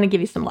me trying to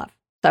give you some love.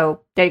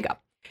 So there you go.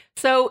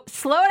 So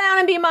slow down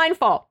and be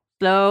mindful.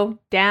 Slow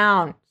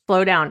down.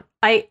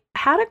 I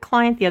had a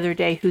client the other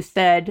day who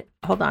said,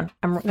 hold on,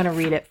 I'm going to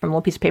read it from a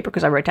little piece of paper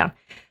because I wrote it down.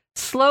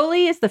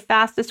 Slowly is the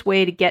fastest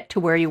way to get to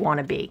where you want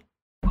to be.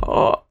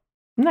 Oh,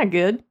 isn't that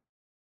good?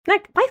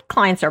 My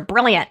clients are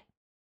brilliant.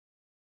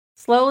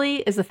 Slowly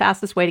is the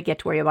fastest way to get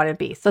to where you want to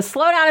be. So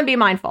slow down and be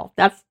mindful.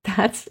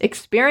 That's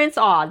experience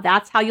awe.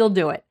 That's how you'll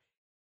do it.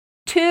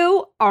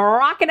 2,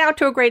 rocking out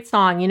to a great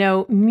song.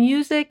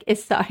 Music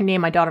is, I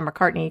named my daughter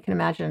McCartney. You can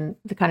imagine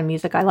the kind of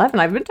music I love.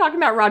 And I've been talking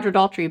about Roger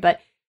Daltrey,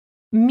 but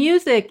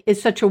music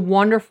is such a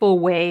wonderful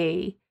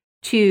way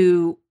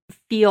to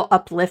feel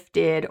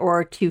uplifted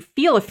or to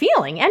feel a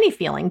feeling, any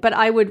feeling. But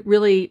I would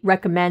really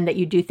recommend that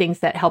you do things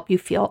that help you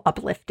feel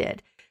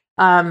uplifted.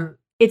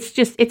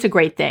 It's a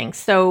great thing.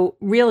 So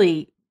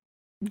really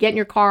get in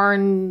your car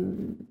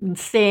and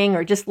sing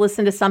or just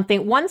listen to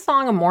something. One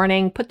song a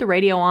morning, put the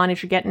radio on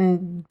as you're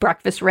getting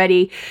breakfast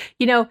ready.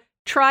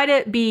 Try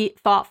to be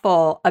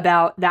thoughtful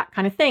about that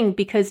kind of thing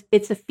because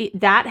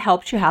that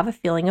helps you have a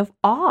feeling of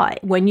awe.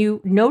 When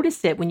you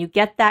notice it, when you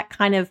get that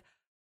kind of,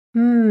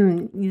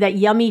 that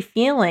yummy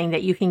feeling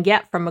that you can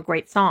get from a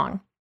great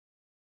song.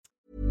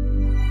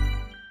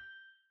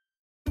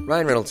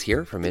 Ryan Reynolds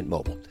here from Mint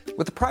Mobile.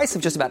 With the price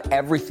of just about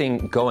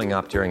everything going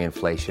up during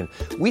inflation,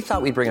 we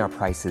thought we'd bring our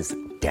prices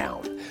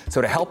down.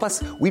 So to help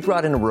us, we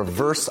brought in a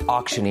reverse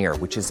auctioneer,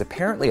 which is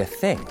apparently a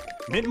thing.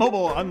 Mint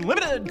Mobile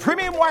Unlimited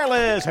Premium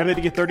Wireless. How to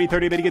get 30,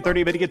 30, bit to get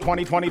 30, bit to get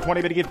 20, 20,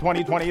 20, bit to get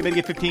 20, 20, bit to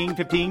get 15,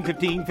 15,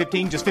 15,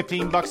 15, just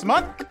 $15 a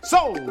month?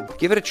 Sold!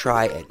 Give it a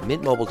try at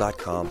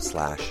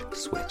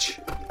mintmobile.com/switch.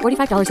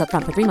 $45 up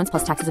front for 3 months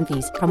plus taxes and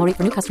fees. Promo rate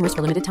for new customers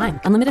for limited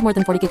time. Unlimited more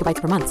than 40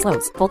 gigabytes per month.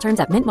 Slows full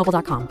terms at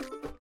mintmobile.com.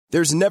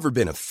 There's never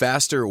been a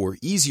faster or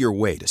easier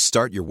way to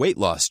start your weight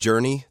loss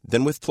journey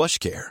than with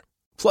PlushCare.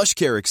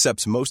 PlushCare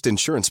accepts most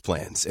insurance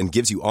plans and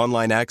gives you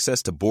online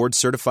access to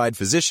board-certified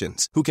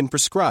physicians who can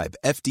prescribe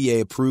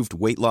FDA-approved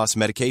weight loss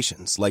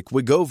medications like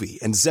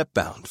Wegovy and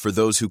Zepbound for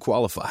those who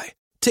qualify.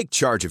 Take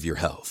charge of your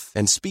health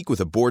and speak with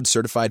a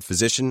board-certified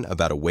physician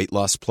about a weight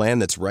loss plan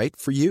that's right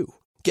for you.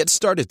 Get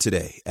started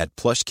today at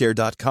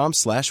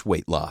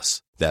plushcare.com/weight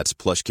loss. That's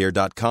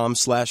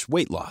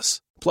plushcare.com/weight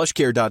loss.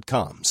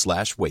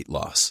 plushcare.com/weight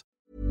loss.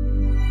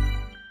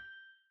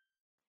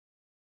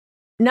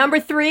 Number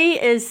 3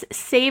 is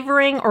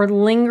savoring or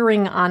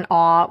lingering on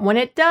awe. When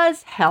it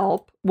does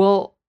happen,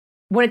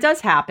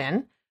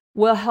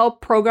 will help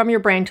program your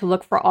brain to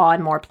look for awe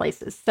in more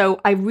places. So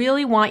I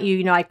really want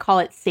you, I call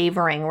it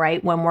savoring,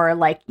 right? When we're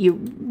like you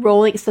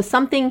rolling. So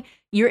something,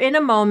 you're in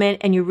a moment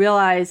and you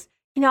realize,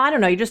 I don't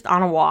know, you're just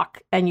on a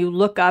walk and you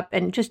look up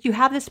and just, you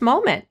have this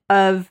moment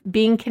of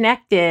being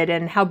connected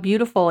and how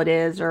beautiful it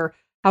is or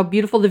how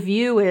beautiful the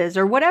view is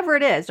or whatever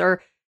it is,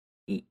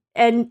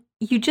 and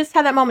you just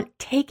have that moment.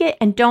 Take it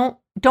and don't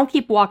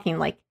keep walking.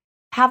 Like,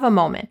 have a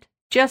moment.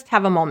 Just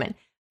have a moment.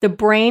 The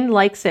brain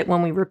likes it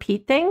when we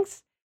repeat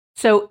things,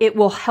 so it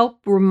will help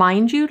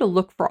remind you to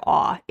look for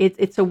awe.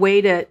 It's a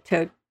way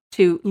to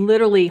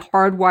literally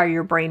hardwire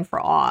your brain for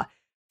awe.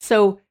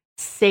 So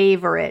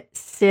savor it,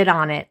 sit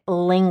on it,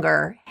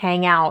 linger,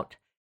 hang out,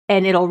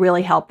 and it'll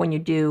really help when you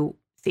do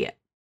see it.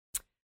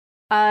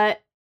 My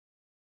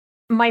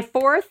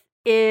 4th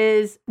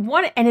is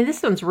one, and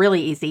this one's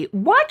really easy.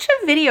 Watch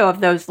a video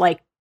of those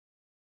like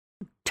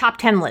top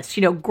 10 lists,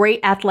 great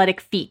athletic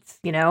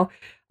feats,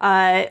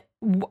 I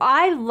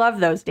love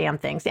those damn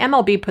things. The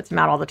MLB puts them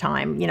out all the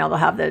time. They'll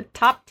have the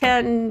top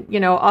 10,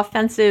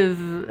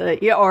 offensive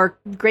or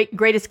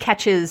greatest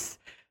catches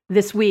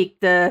this week,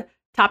 the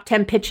top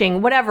 10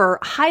 pitching, whatever.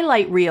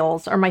 Highlight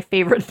reels are my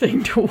favorite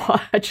thing to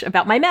watch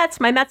about my Mets.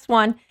 My Mets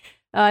won.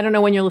 I don't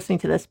know when you're listening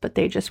to this, but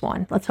they just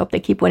won. Let's hope they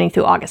keep winning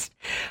through August.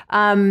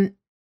 You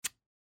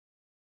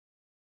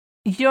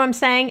know what I'm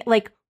saying?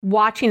 Like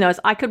watching those,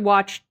 I could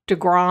watch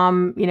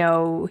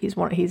DeGrom. He's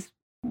one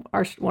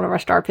of our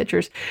star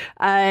pitchers.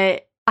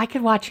 I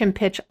could watch him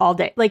pitch all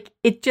day. Like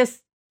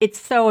it's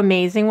so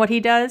amazing what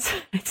he does.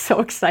 It's so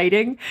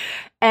exciting,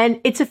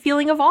 and it's a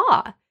feeling of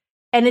awe,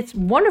 and it's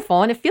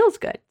wonderful, and it feels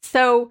good.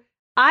 So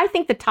I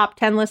think the top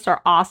 10 lists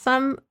are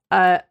awesome.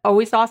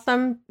 Always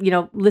awesome.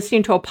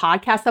 Listening to a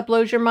podcast that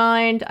blows your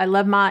mind. I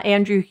love my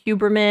Andrew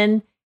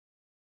Huberman.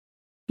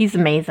 He's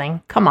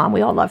amazing. Come on,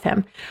 we all love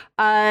him.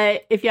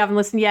 If you haven't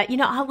listened yet,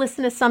 I'll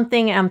listen to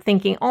something and I'm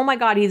thinking, oh my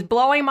God, he's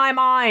blowing my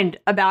mind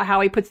about how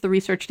he puts the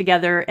research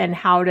together and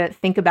how to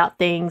think about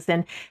things.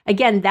 And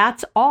again,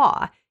 that's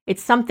awe.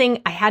 It's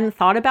something I hadn't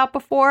thought about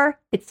before.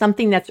 It's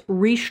something that's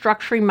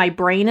restructuring my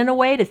brain in a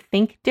way to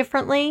think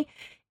differently.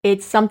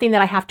 It's something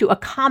that I have to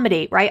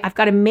accommodate, right? I've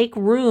got to make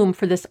room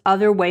for this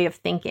other way of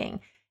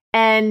thinking.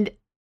 And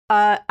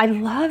I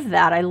love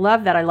that. I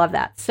love that. I love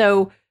that.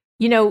 So,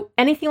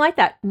 anything like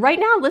that. Right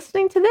now,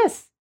 listening to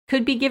this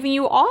could be giving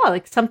you awe,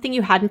 like something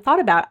you hadn't thought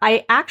about.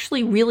 I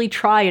actually really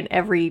try in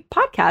every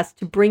podcast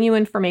to bring you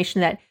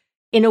information that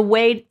in a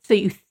way so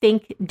you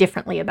think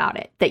differently about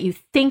it, that you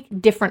think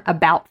different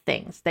about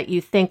things, that you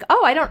think,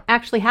 oh, I don't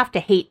actually have to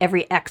hate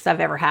every ex I've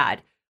ever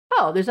had.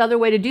 Oh, there's another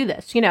way to do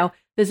this.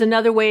 There's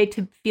another way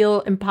to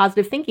feel in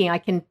positive thinking. I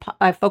can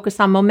focus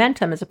on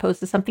momentum as opposed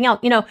to something else.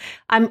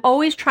 I'm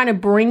always trying to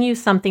bring you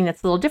something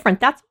that's a little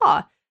different. That's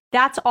awe.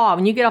 That's awe.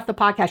 When you get off the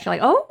podcast, you're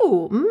like,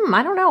 oh,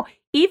 I don't know.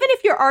 Even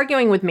if you're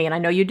arguing with me, and I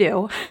know you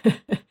do,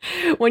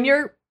 when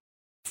you're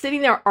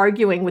sitting there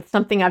arguing with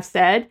something I've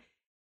said,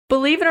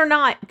 believe it or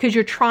not, because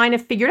you're trying to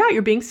figure it out,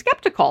 you're being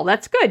skeptical.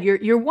 That's good.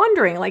 You're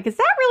wondering, like, is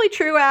that really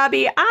true,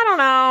 Abby? I don't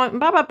know.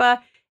 Blah, blah, blah.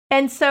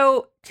 And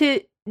so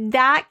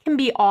that can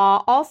be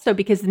awe also,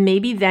 because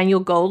maybe then you'll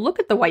go look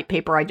at the white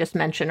paper I just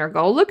mentioned or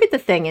go look at the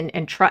thing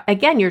and try.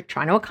 Again, you're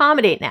trying to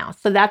accommodate now.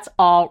 So that's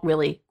all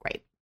really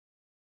great.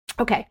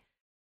 Okay.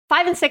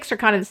 5 and 6 are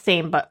kind of the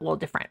same, but a little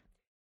different.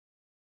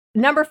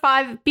 Number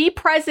 5, be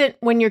present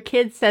when your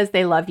kid says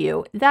they love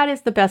you. That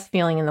is the best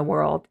feeling in the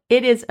world.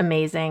 It is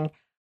amazing.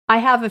 I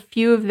have a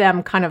few of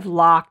them kind of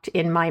locked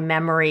in my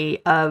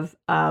memory of,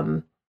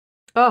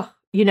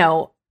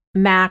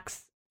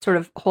 Max sort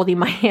of holding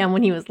my hand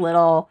when he was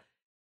little.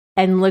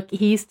 And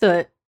he used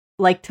to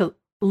like to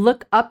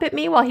look up at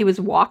me while he was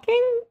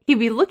walking. He'd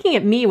be looking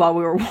at me while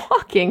we were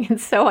walking. And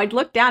so I'd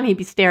look down, he'd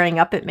be staring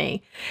up at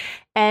me.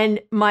 And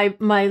my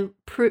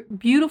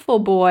beautiful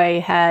boy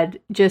had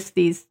just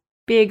these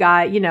big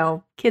eyes.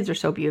 Kids are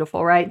so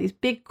beautiful, right? These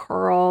big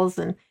curls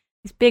and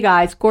these big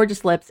eyes,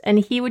 gorgeous lips. And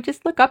he would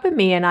just look up at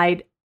me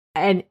and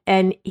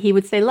and he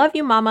would say, love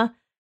you, mama.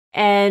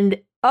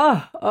 And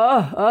talk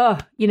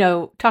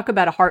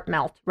about a heart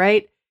melt,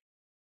 right?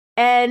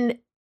 And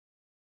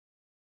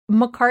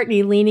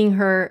McCartney leaning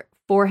her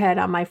forehead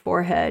on my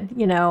forehead,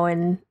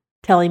 and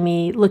telling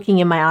me, looking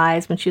in my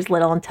eyes when she was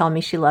little and telling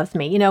me she loves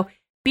me,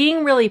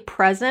 being really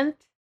present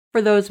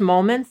for those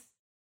moments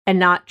and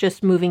not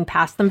just moving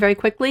past them very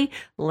quickly,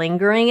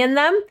 lingering in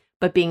them,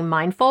 but being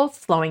mindful,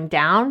 slowing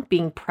down,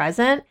 being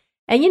present.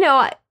 And,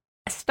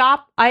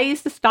 I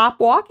used to stop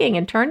walking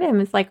and turn to him.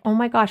 It's like, oh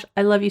my gosh,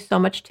 I love you so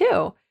much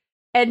too.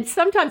 And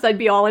sometimes I'd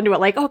be all into it,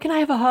 like, oh, can I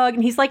have a hug?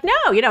 And he's like, no,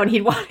 and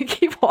he'd want to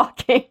keep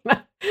walking.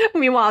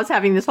 Meanwhile, I was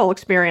having this whole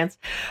experience.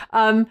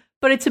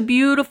 But it's a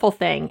beautiful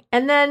thing.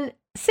 And then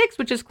 6,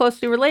 which is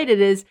closely related,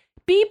 is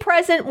be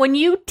present when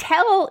you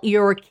tell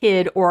your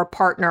kid or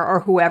partner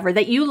or whoever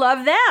that you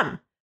love them,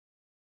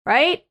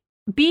 right?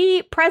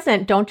 Be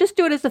present. Don't just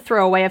do it as a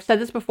throwaway. I've said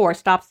this before.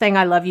 Stop saying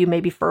I love you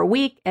maybe for a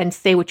week and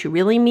say what you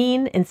really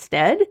mean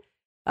instead.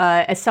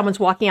 As someone's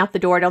walking out the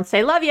door, don't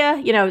say love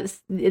you.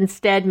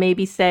 Instead,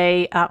 maybe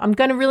say, I'm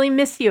going to really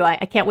miss you. I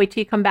can't wait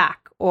till you come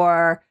back.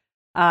 Or,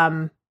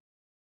 I'm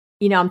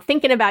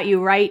thinking about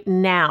you right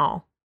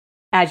now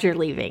as you're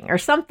leaving or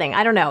something.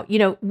 I don't know.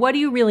 What do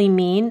you really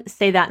mean?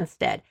 Say that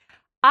instead.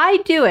 I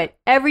do it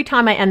every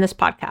time I end this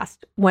podcast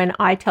when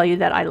I tell you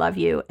that I love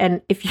you.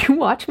 And if you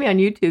watch me on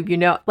YouTube,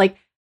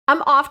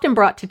 I'm often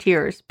brought to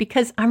tears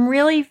because I'm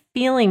really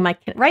feeling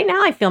right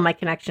now I feel my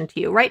connection to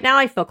you. Right now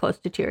I feel close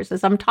to tears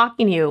as I'm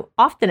talking to you.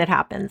 Often it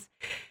happens.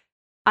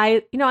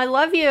 I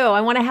love you.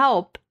 I want to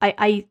help.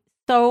 I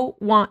so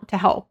want to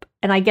help.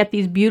 And I get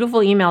these beautiful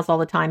emails all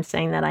the time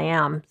saying that I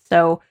am.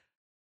 So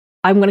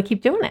I'm going to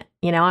keep doing it.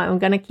 I'm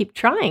going to keep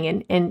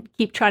trying and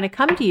keep trying to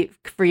come to you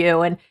for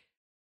you and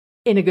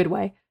in a good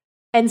way.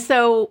 And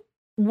so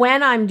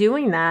when I'm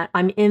doing that,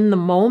 I'm in the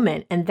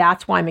moment, and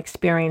that's why I'm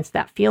experiencing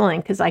that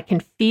feeling, because I can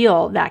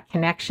feel that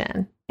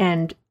connection,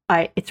 and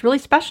it's really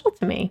special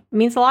to me. It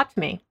means a lot to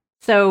me.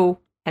 So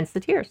hence the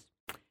tears.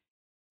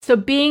 So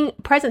being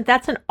present,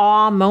 that's an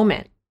awe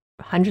moment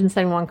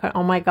 171.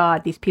 Oh my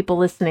God, these people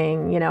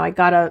listening. I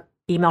got a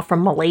email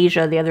from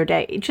Malaysia the other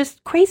day. It's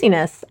just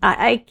craziness.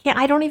 I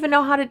don't even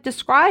know how to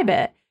describe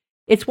it.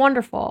 It's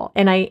wonderful.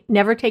 And I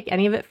never take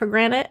any of it for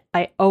granted.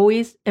 I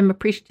always am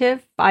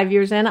appreciative. 5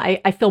 years in,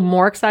 I feel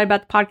more excited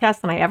about the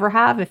podcast than I ever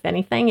have. If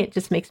anything, it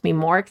just makes me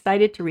more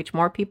excited to reach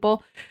more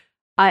people.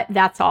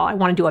 That's all. I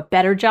want to do a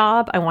better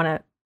job. I want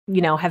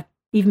to, have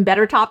even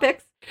better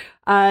topics.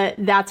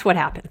 That's what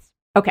happens.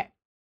 Okay.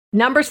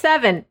 Number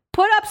 7,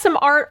 put up some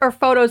art or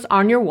photos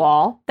on your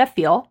wall that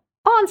feel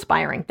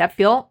awe-inspiring, that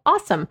feel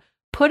awesome.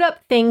 Put up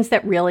things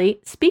that really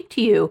speak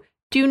to you.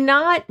 Do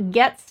not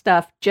get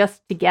stuff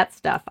just to get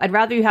stuff. I'd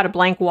rather you had a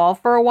blank wall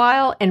for a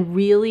while and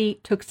really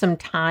took some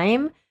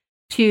time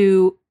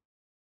to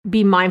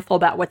be mindful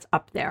about what's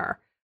up there.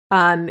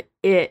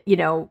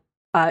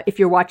 If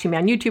you're watching me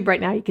on YouTube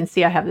right now, you can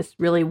see I have this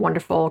really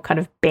wonderful kind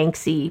of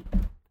Banksy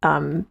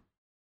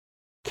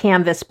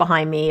canvas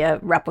behind me, a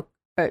replica,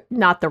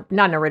 not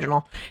an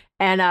original,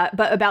 and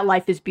but about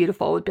Life is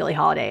Beautiful with Billie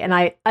Holiday, and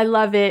I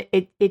love it.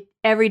 It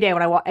every day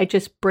when I walk, it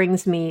just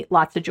brings me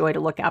lots of joy to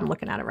look at. I'm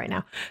looking at it right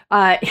now,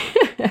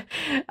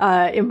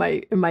 in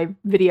my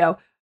video.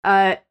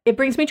 It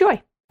brings me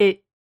joy.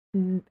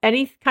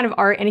 Any kind of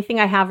art, anything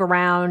I have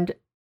around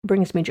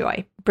brings me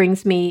joy.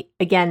 Brings me,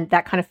 again,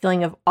 that kind of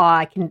feeling of awe.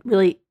 I can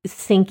really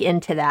sink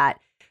into that.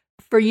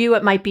 For you,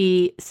 it might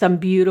be some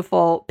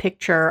beautiful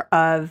picture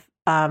of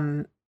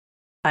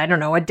I don't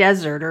know, a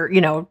desert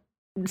or,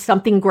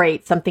 something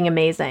great, something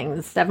amazing,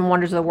 the 7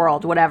 wonders of the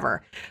world,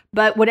 whatever.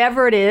 But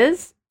whatever it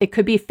is, it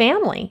could be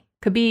family,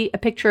 could be a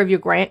picture of your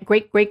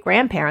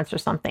great-great-grandparents or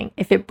something.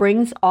 If it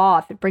brings awe,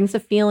 if it brings a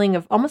feeling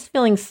of almost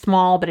feeling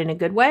small, but in a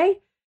good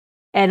way,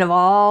 and of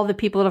all the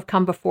people that have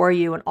come before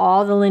you and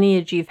all the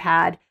lineage you've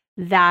had,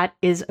 that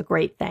is a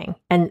great thing.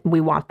 And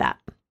we want that.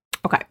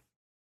 Okay.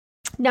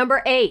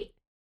 Number 8,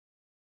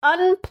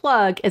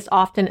 unplug as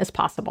often as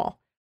possible.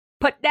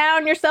 Put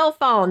down your cell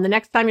phone the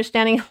next time you're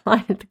standing in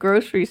line at the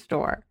grocery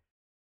store.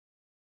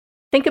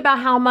 Think about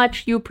how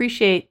much you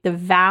appreciate the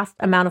vast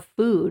amount of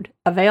food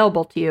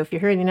available to you. If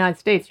you're here in the United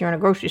States, you're in a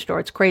grocery store,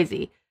 it's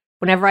crazy.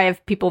 Whenever I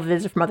have people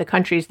visit from other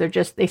countries,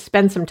 they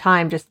spend some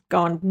time just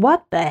going,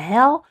 what the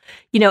hell?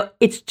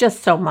 It's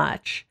just so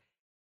much.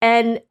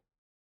 And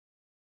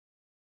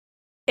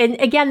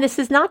again, this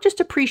is not just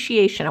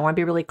appreciation. I want to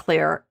be really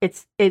clear.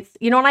 It's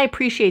when I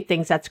appreciate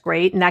things, that's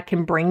great. And that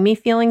can bring me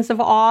feelings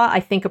of awe. I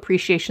think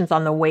appreciation's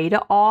on the way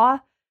to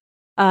awe.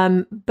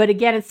 But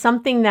again, it's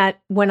something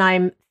that when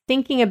I'm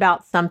thinking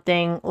about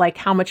something like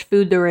how much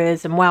food there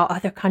is and wow,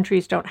 other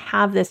countries don't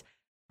have this.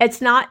 It's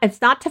not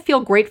to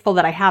feel grateful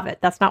that I have it.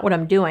 That's not what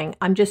I'm doing.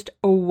 I'm just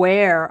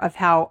aware of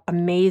how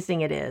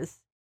amazing it is.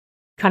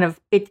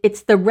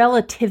 It's the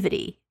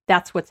relativity.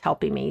 That's what's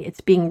helping me. It's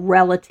being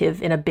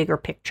relative in a bigger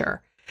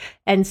picture.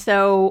 And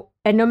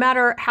no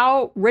matter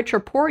how rich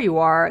or poor you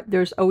are,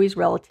 there's always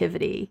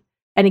relativity.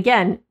 And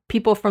again,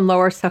 people from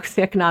lower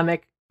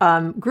socioeconomic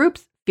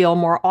groups feel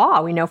more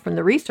awe, we know from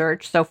the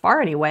research so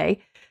far anyway,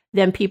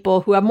 than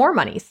people who have more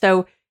money.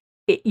 So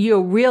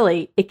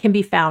it can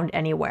be found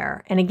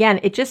anywhere. And again,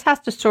 it just has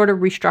to sort of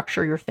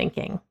restructure your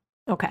thinking.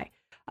 Okay.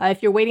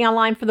 If you're waiting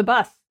online for the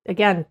bus,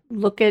 again,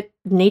 look at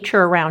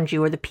nature around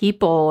you or the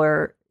people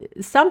or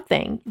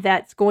something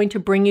that's going to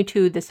bring you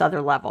to this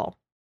other level.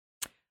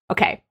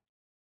 Okay.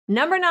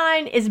 Number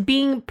 9 is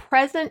being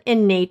present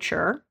in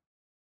nature.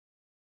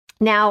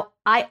 Now,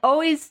 I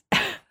always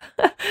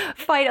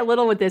fight a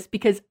little with this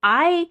because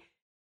I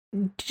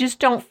just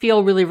don't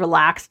feel really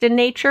relaxed in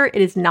nature.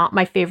 It is not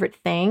my favorite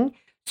thing.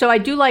 So I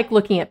do like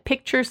looking at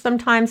pictures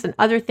sometimes and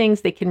other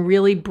things that can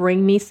really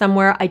bring me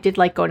somewhere. I did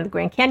like going to the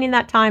Grand Canyon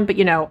that time, but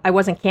I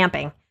wasn't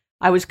camping.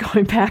 I was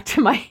going back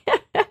to the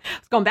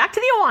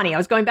Ahwahnee. I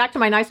was going back to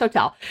my nice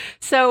hotel.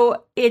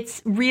 So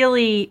it's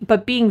really,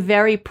 but being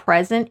very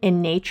present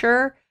in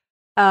nature,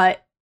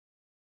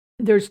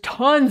 there's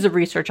tons of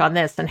research on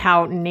this and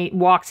how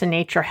walks in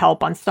nature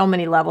help on so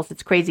many levels.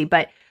 It's crazy.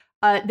 But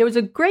there was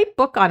a great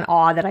book on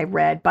awe that I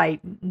read by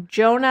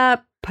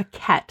Jonah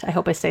Paquette. I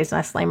hope I say his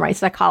last name right,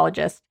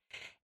 psychologist.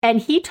 And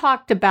he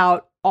talked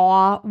about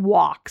awe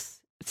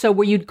walks. So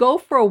where you'd go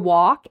for a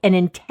walk and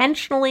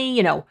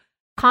intentionally,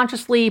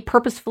 consciously,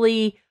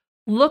 purposefully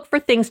look for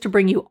things to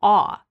bring you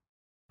awe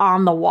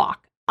on the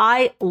walk.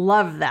 I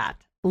love that.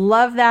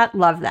 Love that.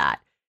 Love that.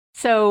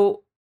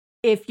 So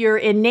if you're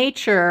in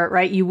nature,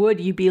 right,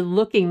 you'd be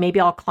looking, maybe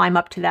I'll climb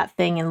up to that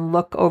thing and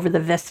look over the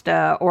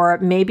vista, or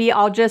maybe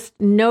I'll just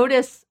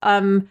notice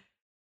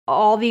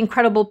all the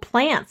incredible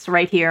plants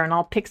right here and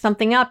I'll pick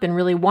something up and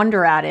really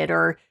wonder at it.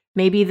 Or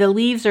maybe the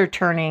leaves are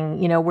turning,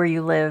 where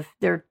you live,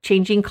 they're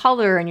changing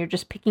color and you're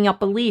just picking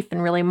up a leaf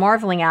and really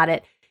marveling at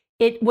it.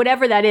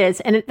 Whatever that is.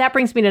 And that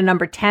brings me to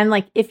number 10.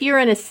 Like if you're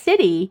in a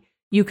city,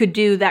 you could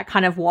do that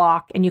kind of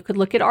walk and you could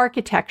look at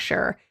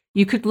architecture.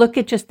 You could look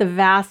at just the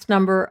vast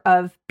number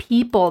of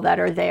people that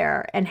are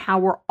there and how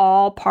we're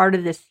all part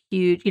of this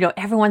huge,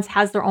 everyone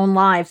has their own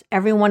lives.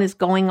 Everyone is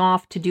going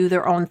off to do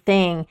their own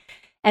thing.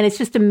 And it's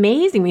just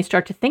amazing when you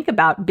start to think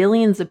about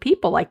billions of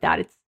people like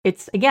that.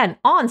 it's, again,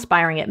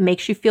 awe-inspiring. It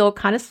makes you feel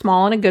kind of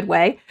small in a good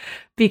way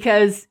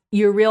because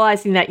you're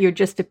realizing that you're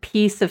just a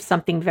piece of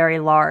something very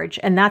large.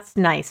 And that's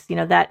nice.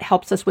 That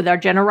helps us with our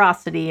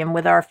generosity and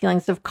with our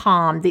feelings of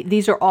calm.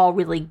 These are all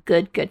really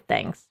good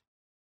things.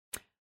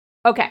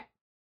 Okay.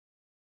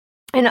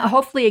 And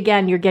hopefully,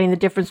 again, you're getting the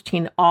difference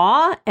between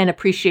awe and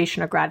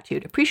appreciation or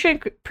gratitude.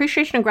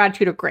 Appreciation and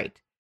gratitude are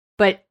great.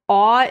 But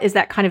awe is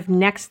that kind of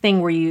next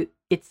thing where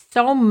it's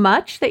so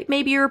much that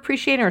maybe you're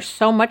appreciating or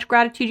so much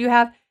gratitude you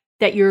have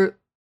that you're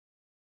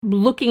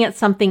looking at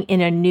something in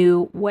a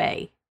new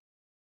way,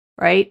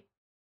 right?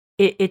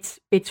 It's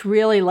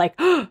really like,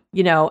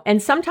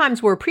 and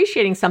sometimes we're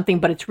appreciating something,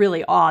 but it's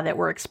really awe that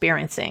we're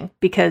experiencing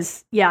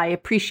because, I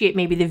appreciate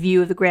maybe the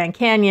view of the Grand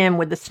Canyon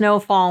with the snow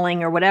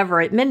falling or whatever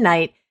at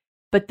midnight,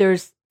 but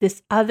there's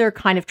this other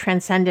kind of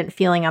transcendent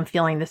feeling I'm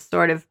feeling, this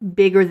sort of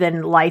bigger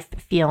than life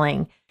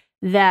feeling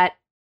that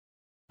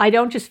I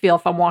don't just feel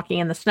if I'm walking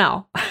in the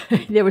snow.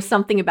 There was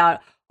something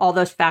about all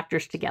those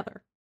factors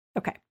together.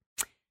 Okay.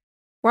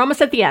 We're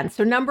almost at the end.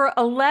 So number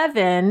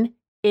 11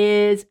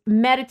 is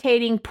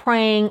meditating,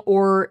 praying,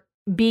 or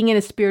being in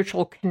a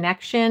spiritual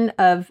connection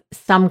of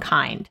some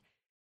kind.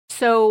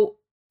 So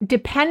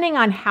depending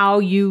on how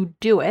you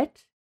do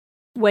it,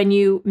 when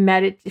you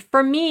meditate,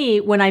 for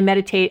me, when I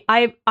meditate,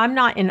 I'm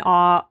not in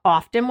awe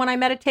often when I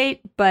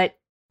meditate, but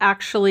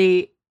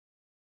actually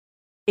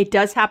it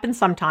does happen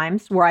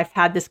sometimes where I've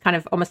had this kind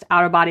of almost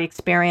out of body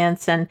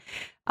experience. And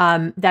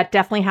that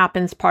definitely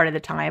happens part of the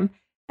time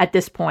at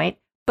this point.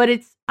 But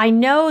I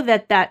know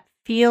that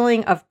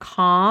feeling of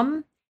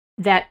calm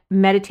that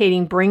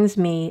meditating brings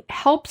me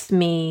helps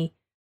me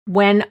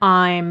when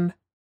I'm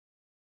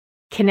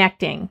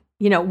connecting,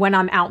 when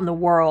I'm out in the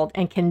world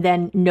and can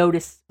then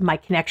notice my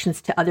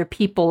connections to other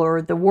people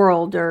or the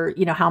world or,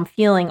 how I'm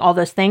feeling, all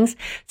those things.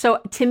 So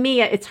to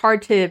me, it's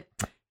hard to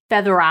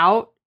feather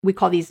out. We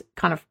call these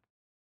kind of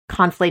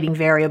conflating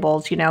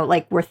variables,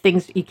 like where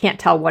things, you can't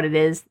tell what it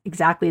is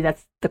exactly.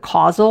 That's the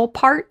causal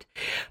part.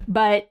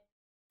 But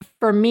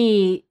for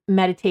me,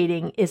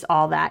 meditating is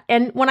all that.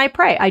 And when I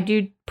pray, I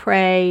do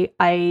pray.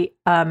 I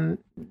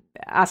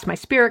ask my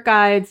spirit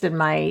guides and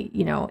my,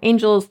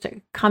 angels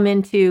to come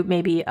into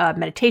maybe a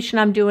meditation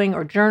I'm doing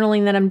or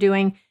journaling that I'm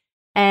doing.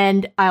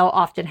 And I'll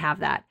often have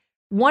that.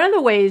 One of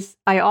the ways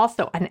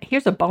and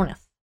here's a bonus,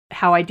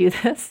 how I do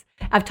this,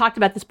 I've talked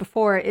about this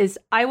before, is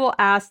I will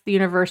ask the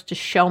universe to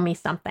show me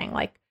something,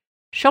 like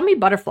show me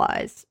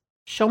butterflies,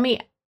 show me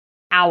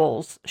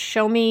owls,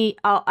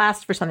 I'll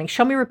ask for something,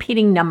 show me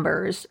repeating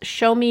numbers,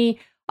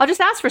 I'll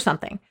just ask for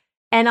something.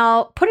 And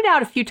I'll put it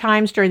out a few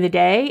times during the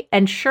day.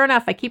 And sure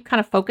enough, I keep kind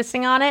of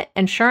focusing on it.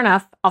 And sure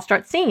enough, I'll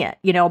start seeing it.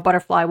 A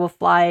butterfly will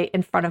fly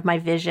in front of my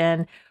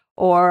vision,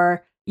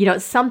 or,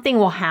 something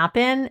will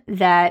happen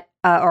that,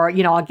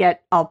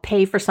 I'll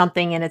pay for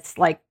something and it's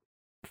like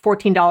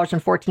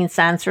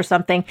 $14.14 or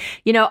something,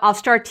 I'll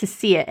start to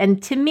see it.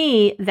 And to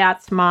me,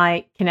 that's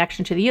my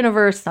connection to the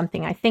universe,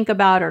 something I think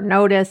about or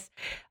notice.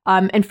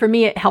 And for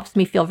me, it helps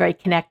me feel very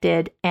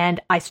connected. And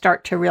I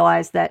start to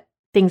realize that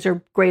things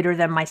are greater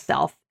than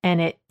myself.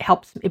 And it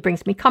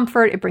brings me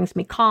comfort, it brings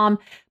me calm.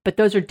 But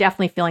those are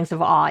definitely feelings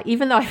of awe.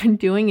 Even though I've been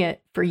doing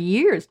it for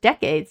years,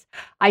 decades,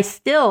 I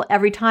still,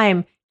 every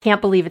time,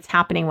 can't believe it's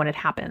happening when it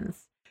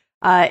happens.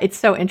 It's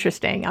so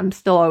interesting. I'm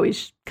still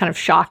always kind of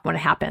shocked when it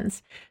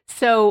happens.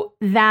 So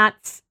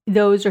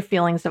those are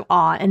feelings of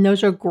awe. And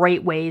those are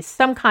great ways,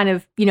 some kind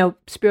of,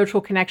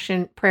 spiritual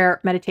connection, prayer,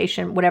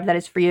 meditation, whatever that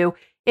is for you.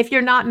 If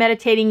you're not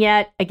meditating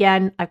yet,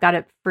 again, I've got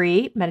a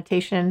free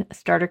meditation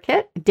starter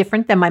kit,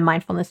 different than my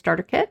mindfulness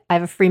starter kit. I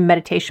have a free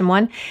meditation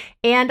one.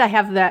 And I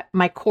have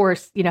my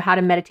course, how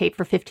to meditate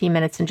for 15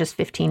 minutes in just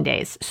 15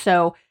 days.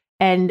 So,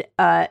 and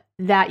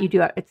that you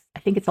do, I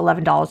think it's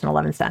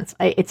 $11.11.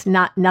 It's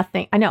not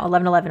nothing. I know,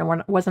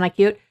 $11.11. Wasn't I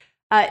cute?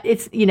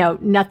 It's,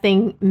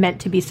 nothing meant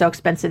to be so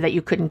expensive that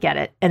you couldn't get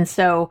it. And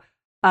so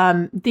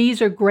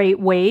these are great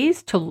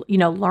ways to,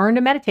 learn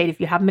to meditate. If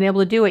you haven't been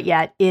able to do it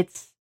yet,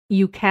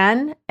 you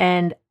can,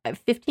 and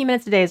 15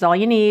 minutes a day is all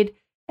you need.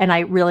 And I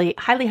really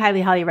highly,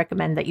 highly, highly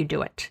recommend that you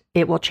do it.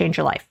 It will change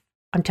your life.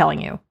 I'm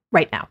telling you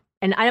right now.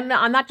 And I'm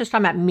not just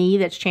talking about me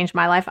that's changed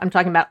my life. I'm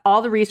talking about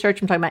all the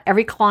research. I'm talking about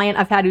every client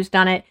I've had who's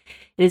done it.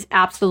 It has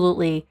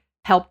absolutely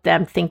helped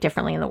them think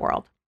differently in the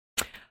world.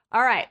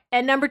 All right.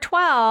 And number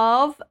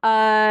 12,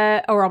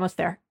 we're almost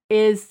there,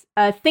 is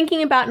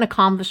thinking about an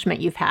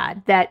accomplishment you've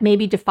had that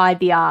maybe defied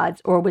the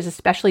odds or was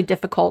especially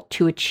difficult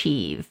to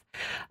achieve.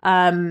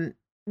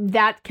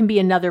 That can be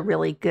another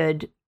really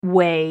good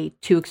way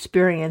to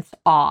experience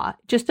awe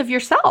just of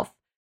yourself.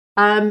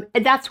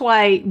 That's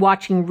why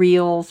watching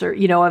reels or,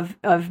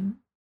 of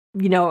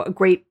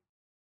great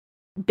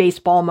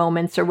baseball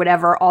moments or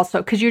whatever also,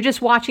 because you're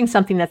just watching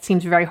something that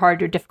seems very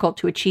hard or difficult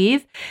to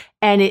achieve.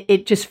 And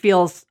it just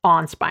feels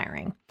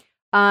awe-inspiring.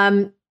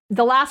 The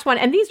last one,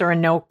 and these are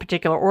in no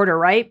particular order,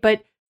 right?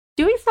 But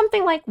doing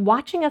something like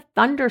watching a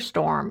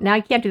thunderstorm. Now,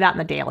 you can't do that in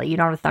the daily. You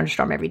don't have a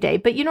thunderstorm every day,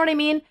 but you know what I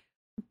mean?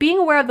 Being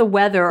aware of the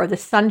weather or the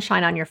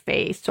sunshine on your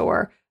face,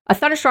 or a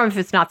thunderstorm if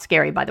it's not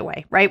scary, by the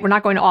way, right? We're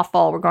not going to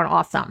awful, we're going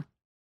awesome.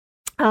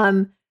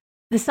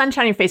 the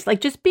sunshine in your face,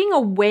 like just being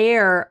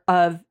aware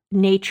of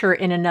nature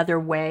in another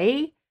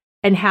way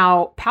and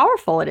how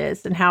powerful it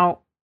is and how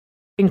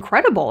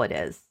incredible it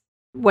is,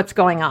 what's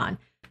going on.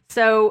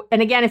 So,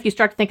 and again, if you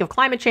start to think of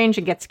climate change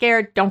and get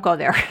scared, don't go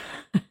there.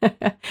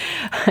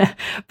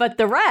 But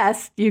the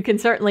rest you can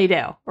certainly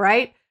do,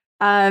 right?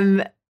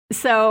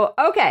 So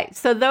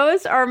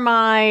those are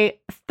my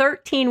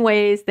 13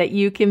 ways that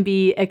you can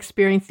be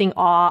experiencing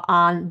awe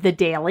on the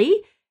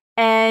daily.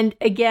 And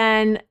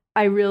again,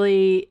 I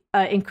really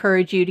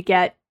encourage you to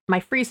get my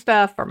free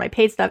stuff or my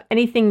paid stuff,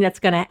 anything that's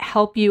going to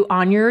help you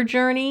on your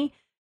journey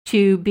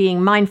to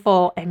being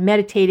mindful and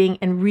meditating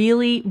and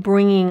really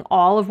bringing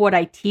all of what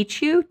I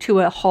teach you to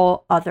a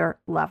whole other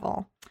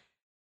level.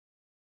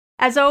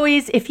 As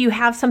always, if you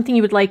have something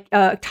you would like,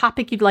 a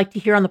topic you'd like to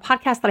hear on the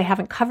podcast that I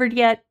haven't covered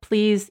yet,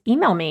 please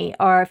email me.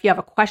 Or if you have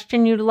a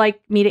question you'd like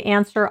me to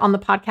answer on the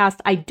podcast,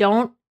 I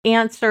don't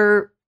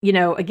answer,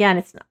 again,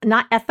 it's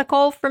not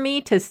ethical for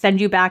me to send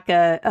you back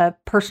a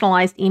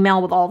personalized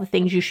email with all the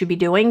things you should be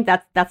doing.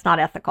 That's not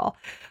ethical.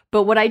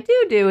 But what I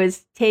do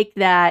is take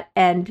that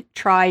and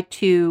try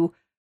to,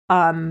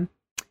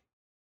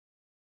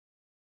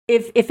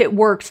 if it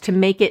works, to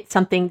make it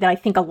something that I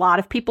think a lot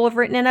of people have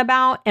written in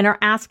about and are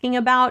asking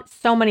about.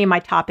 So many of my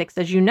topics,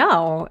 as you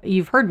know,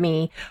 you've heard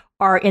me,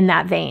 are in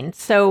that vein.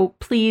 So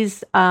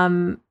please,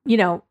 feel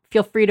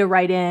free to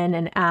write in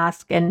and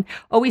ask, and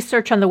always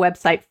search on the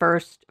website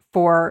first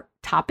for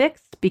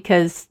topics,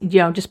 because,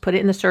 just put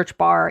it in the search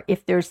bar.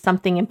 If there's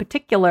something in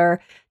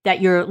particular that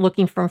you're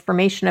looking for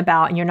information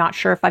about and you're not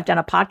sure if I've done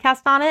a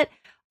podcast on it,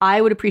 I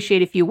would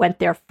appreciate if you went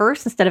there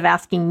first instead of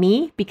asking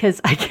me,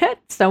 because I get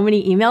so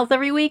many emails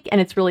every week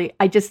and it's really,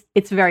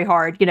 it's very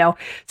hard,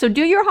 So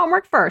do your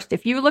homework first.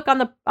 If you look on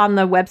the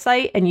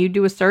website and you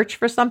do a search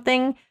for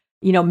something,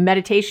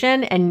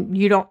 meditation, and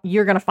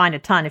you're going to find a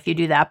ton if you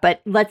do that.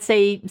 But let's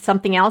say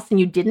something else and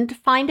you didn't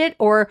find it,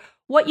 or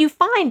what you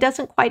find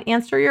doesn't quite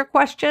answer your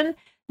question,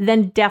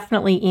 then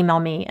definitely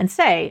email me and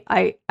say,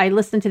 I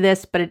listened to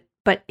this,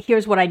 but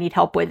here's what I need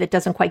help with. It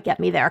doesn't quite get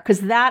me there.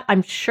 Because that,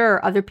 I'm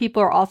sure other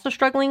people are also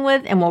struggling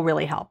with and will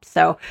really help.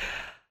 So,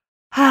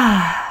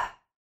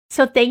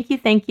 thank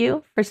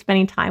you for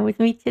spending time with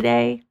me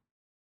today.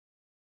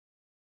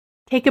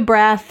 Take a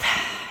breath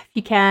if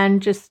you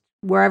can, just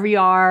wherever you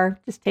are,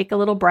 just take a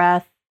little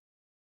breath.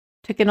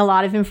 Took in a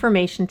lot of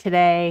information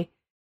today.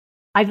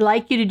 I'd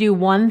like you to do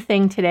one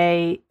thing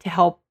today to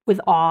help with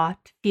awe,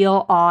 to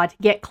feel awe, to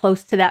get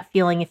close to that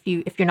feeling if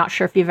you're not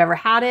sure if you've ever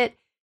had it.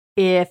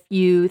 If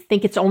you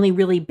think it's only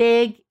really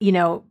big,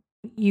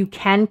 you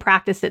can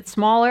practice it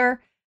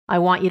smaller. I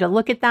want you to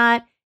look at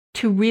that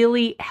to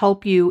really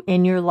help you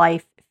in your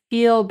life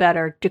feel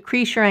better,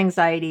 decrease your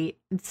anxiety,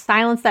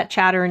 silence that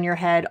chatter in your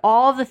head,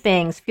 all the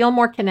things, feel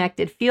more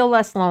connected, feel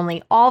less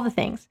lonely, all the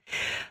things.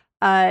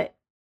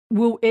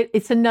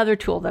 It's another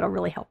tool that'll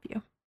really help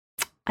you.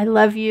 I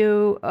love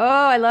you.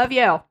 Oh, I love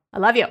you. I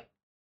love you.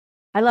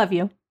 I love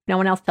you. No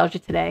one else tells you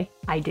today.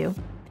 I do.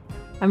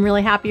 I'm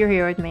really happy you're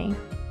here with me.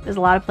 There's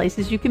a lot of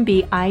places you can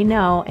be, I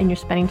know, and you're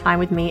spending time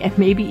with me, and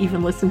maybe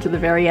even listen to the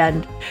very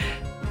end.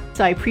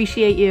 So I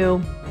appreciate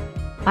you.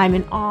 I'm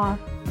in awe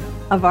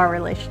of our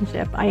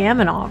relationship. I am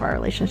in awe of our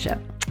relationship.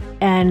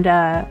 And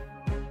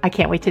I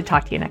can't wait to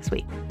talk to you next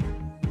week.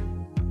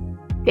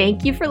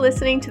 Thank you for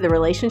listening to the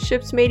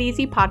Relationships Made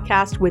Easy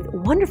podcast with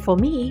wonderful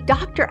me,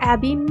 Dr.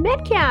 Abby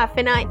Metcalf.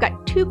 And I've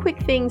got 2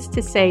 quick things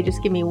to say.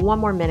 Just give me 1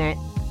 more minute.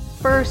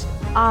 First,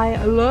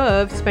 I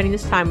love spending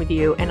this time with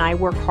you, and I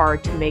work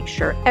hard to make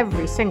sure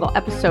every single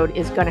episode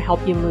is going to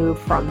help you move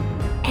from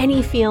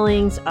any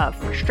feelings of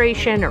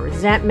frustration or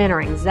resentment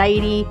or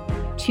anxiety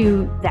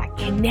to that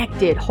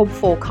connected,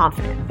 hopeful,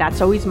 confident.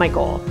 That's always my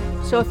goal.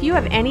 So if you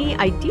have any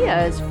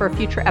ideas for a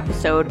future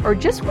episode or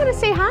just want to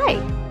say hi,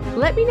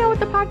 let me know what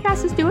the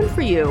podcast is doing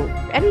for you.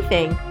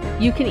 Anything,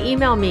 you can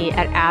email me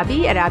at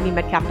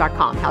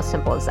abby@abbymetcalf.com. How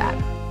simple is that?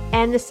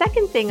 And the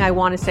second thing I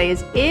want to say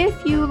is,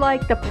 if you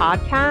like the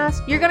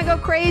podcast, you're going to go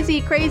crazy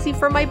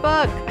for my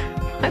book.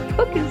 My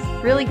book is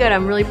really good.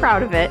 I'm really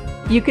proud of it.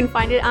 You can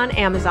find it on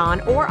Amazon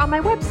or on my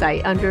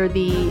website under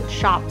the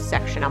shop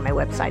section on my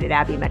website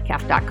at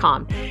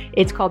abbymetcalf.com.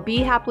 It's called Be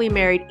Happily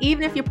Married,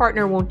 Even If Your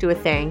Partner Won't Do a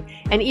Thing.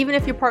 And even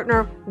if your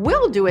partner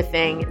will do a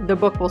thing, the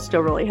book will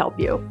still really help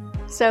you.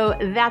 So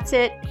that's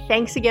it.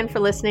 Thanks again for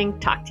listening.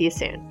 Talk to you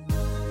soon.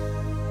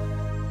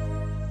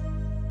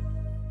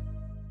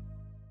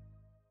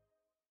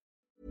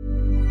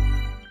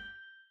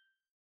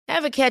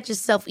 Ever catch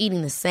yourself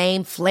eating the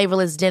same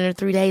flavorless dinner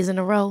 3 days in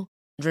a row?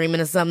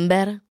 Dreaming of something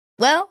better?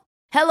 Well,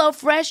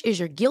 HelloFresh is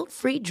your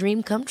guilt-free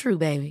dream come true,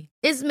 baby.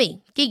 It's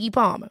me, Keke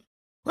Palmer.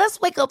 Let's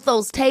wake up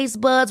those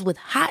taste buds with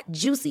hot,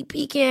 juicy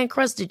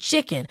pecan-crusted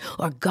chicken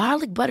or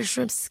garlic butter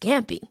shrimp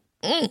scampi.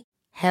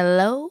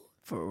 Hello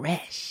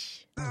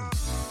Fresh.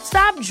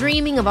 Stop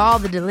dreaming of all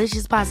the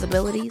delicious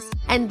possibilities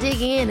and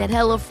dig in at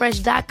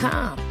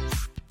HelloFresh.com.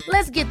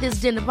 Let's get this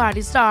dinner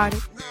party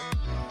started.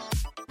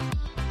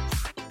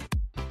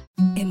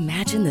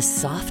 Imagine the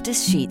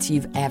softest sheets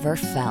you've ever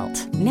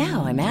felt.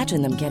 Now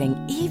imagine them getting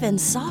even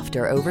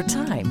softer over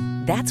time.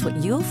 That's what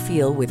you'll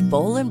feel with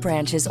Boll &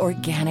 Branch's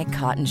organic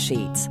cotton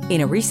sheets.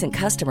 In a recent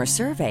customer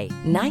survey,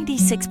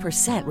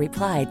 96%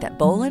 replied that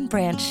Boll &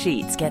 Branch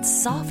sheets get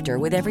softer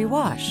with every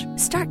wash.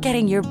 Start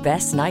getting your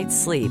best night's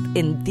sleep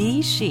in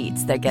these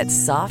sheets that get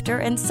softer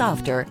and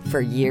softer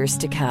for years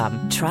to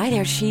come. Try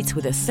their sheets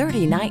with a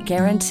 30-night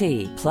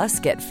guarantee.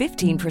 Plus, get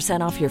 15%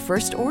 off your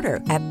first order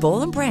at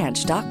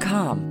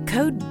bollandbranch.com.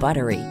 Code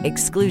BUTTERY.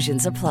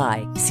 Exclusions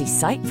apply. See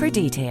site for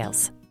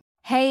details.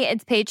 Hey,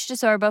 it's Paige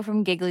DeSorbo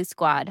from Giggly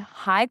Squad.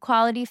 High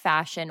quality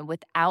fashion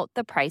without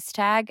the price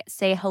tag.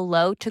 Say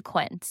hello to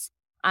Quince.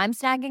 I'm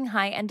snagging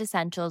high-end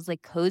essentials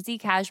like cozy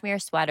cashmere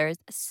sweaters,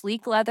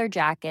 sleek leather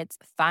jackets,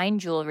 fine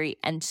jewelry,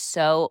 and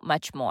so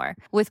much more.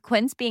 With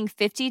Quince being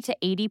 50 to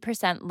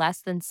 80%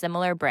 less than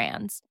similar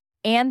brands.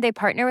 And they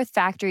partner with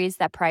factories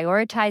that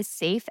prioritize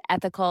safe,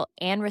 ethical,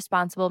 and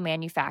responsible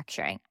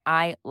manufacturing.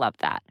 I love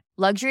that.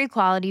 Luxury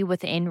quality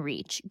within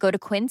reach. Go to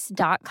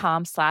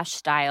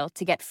quince.com/style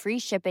to get free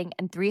shipping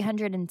and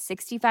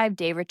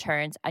 365-day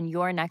returns on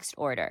your next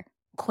order.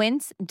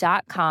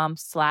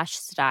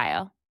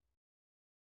 Quince.com/style.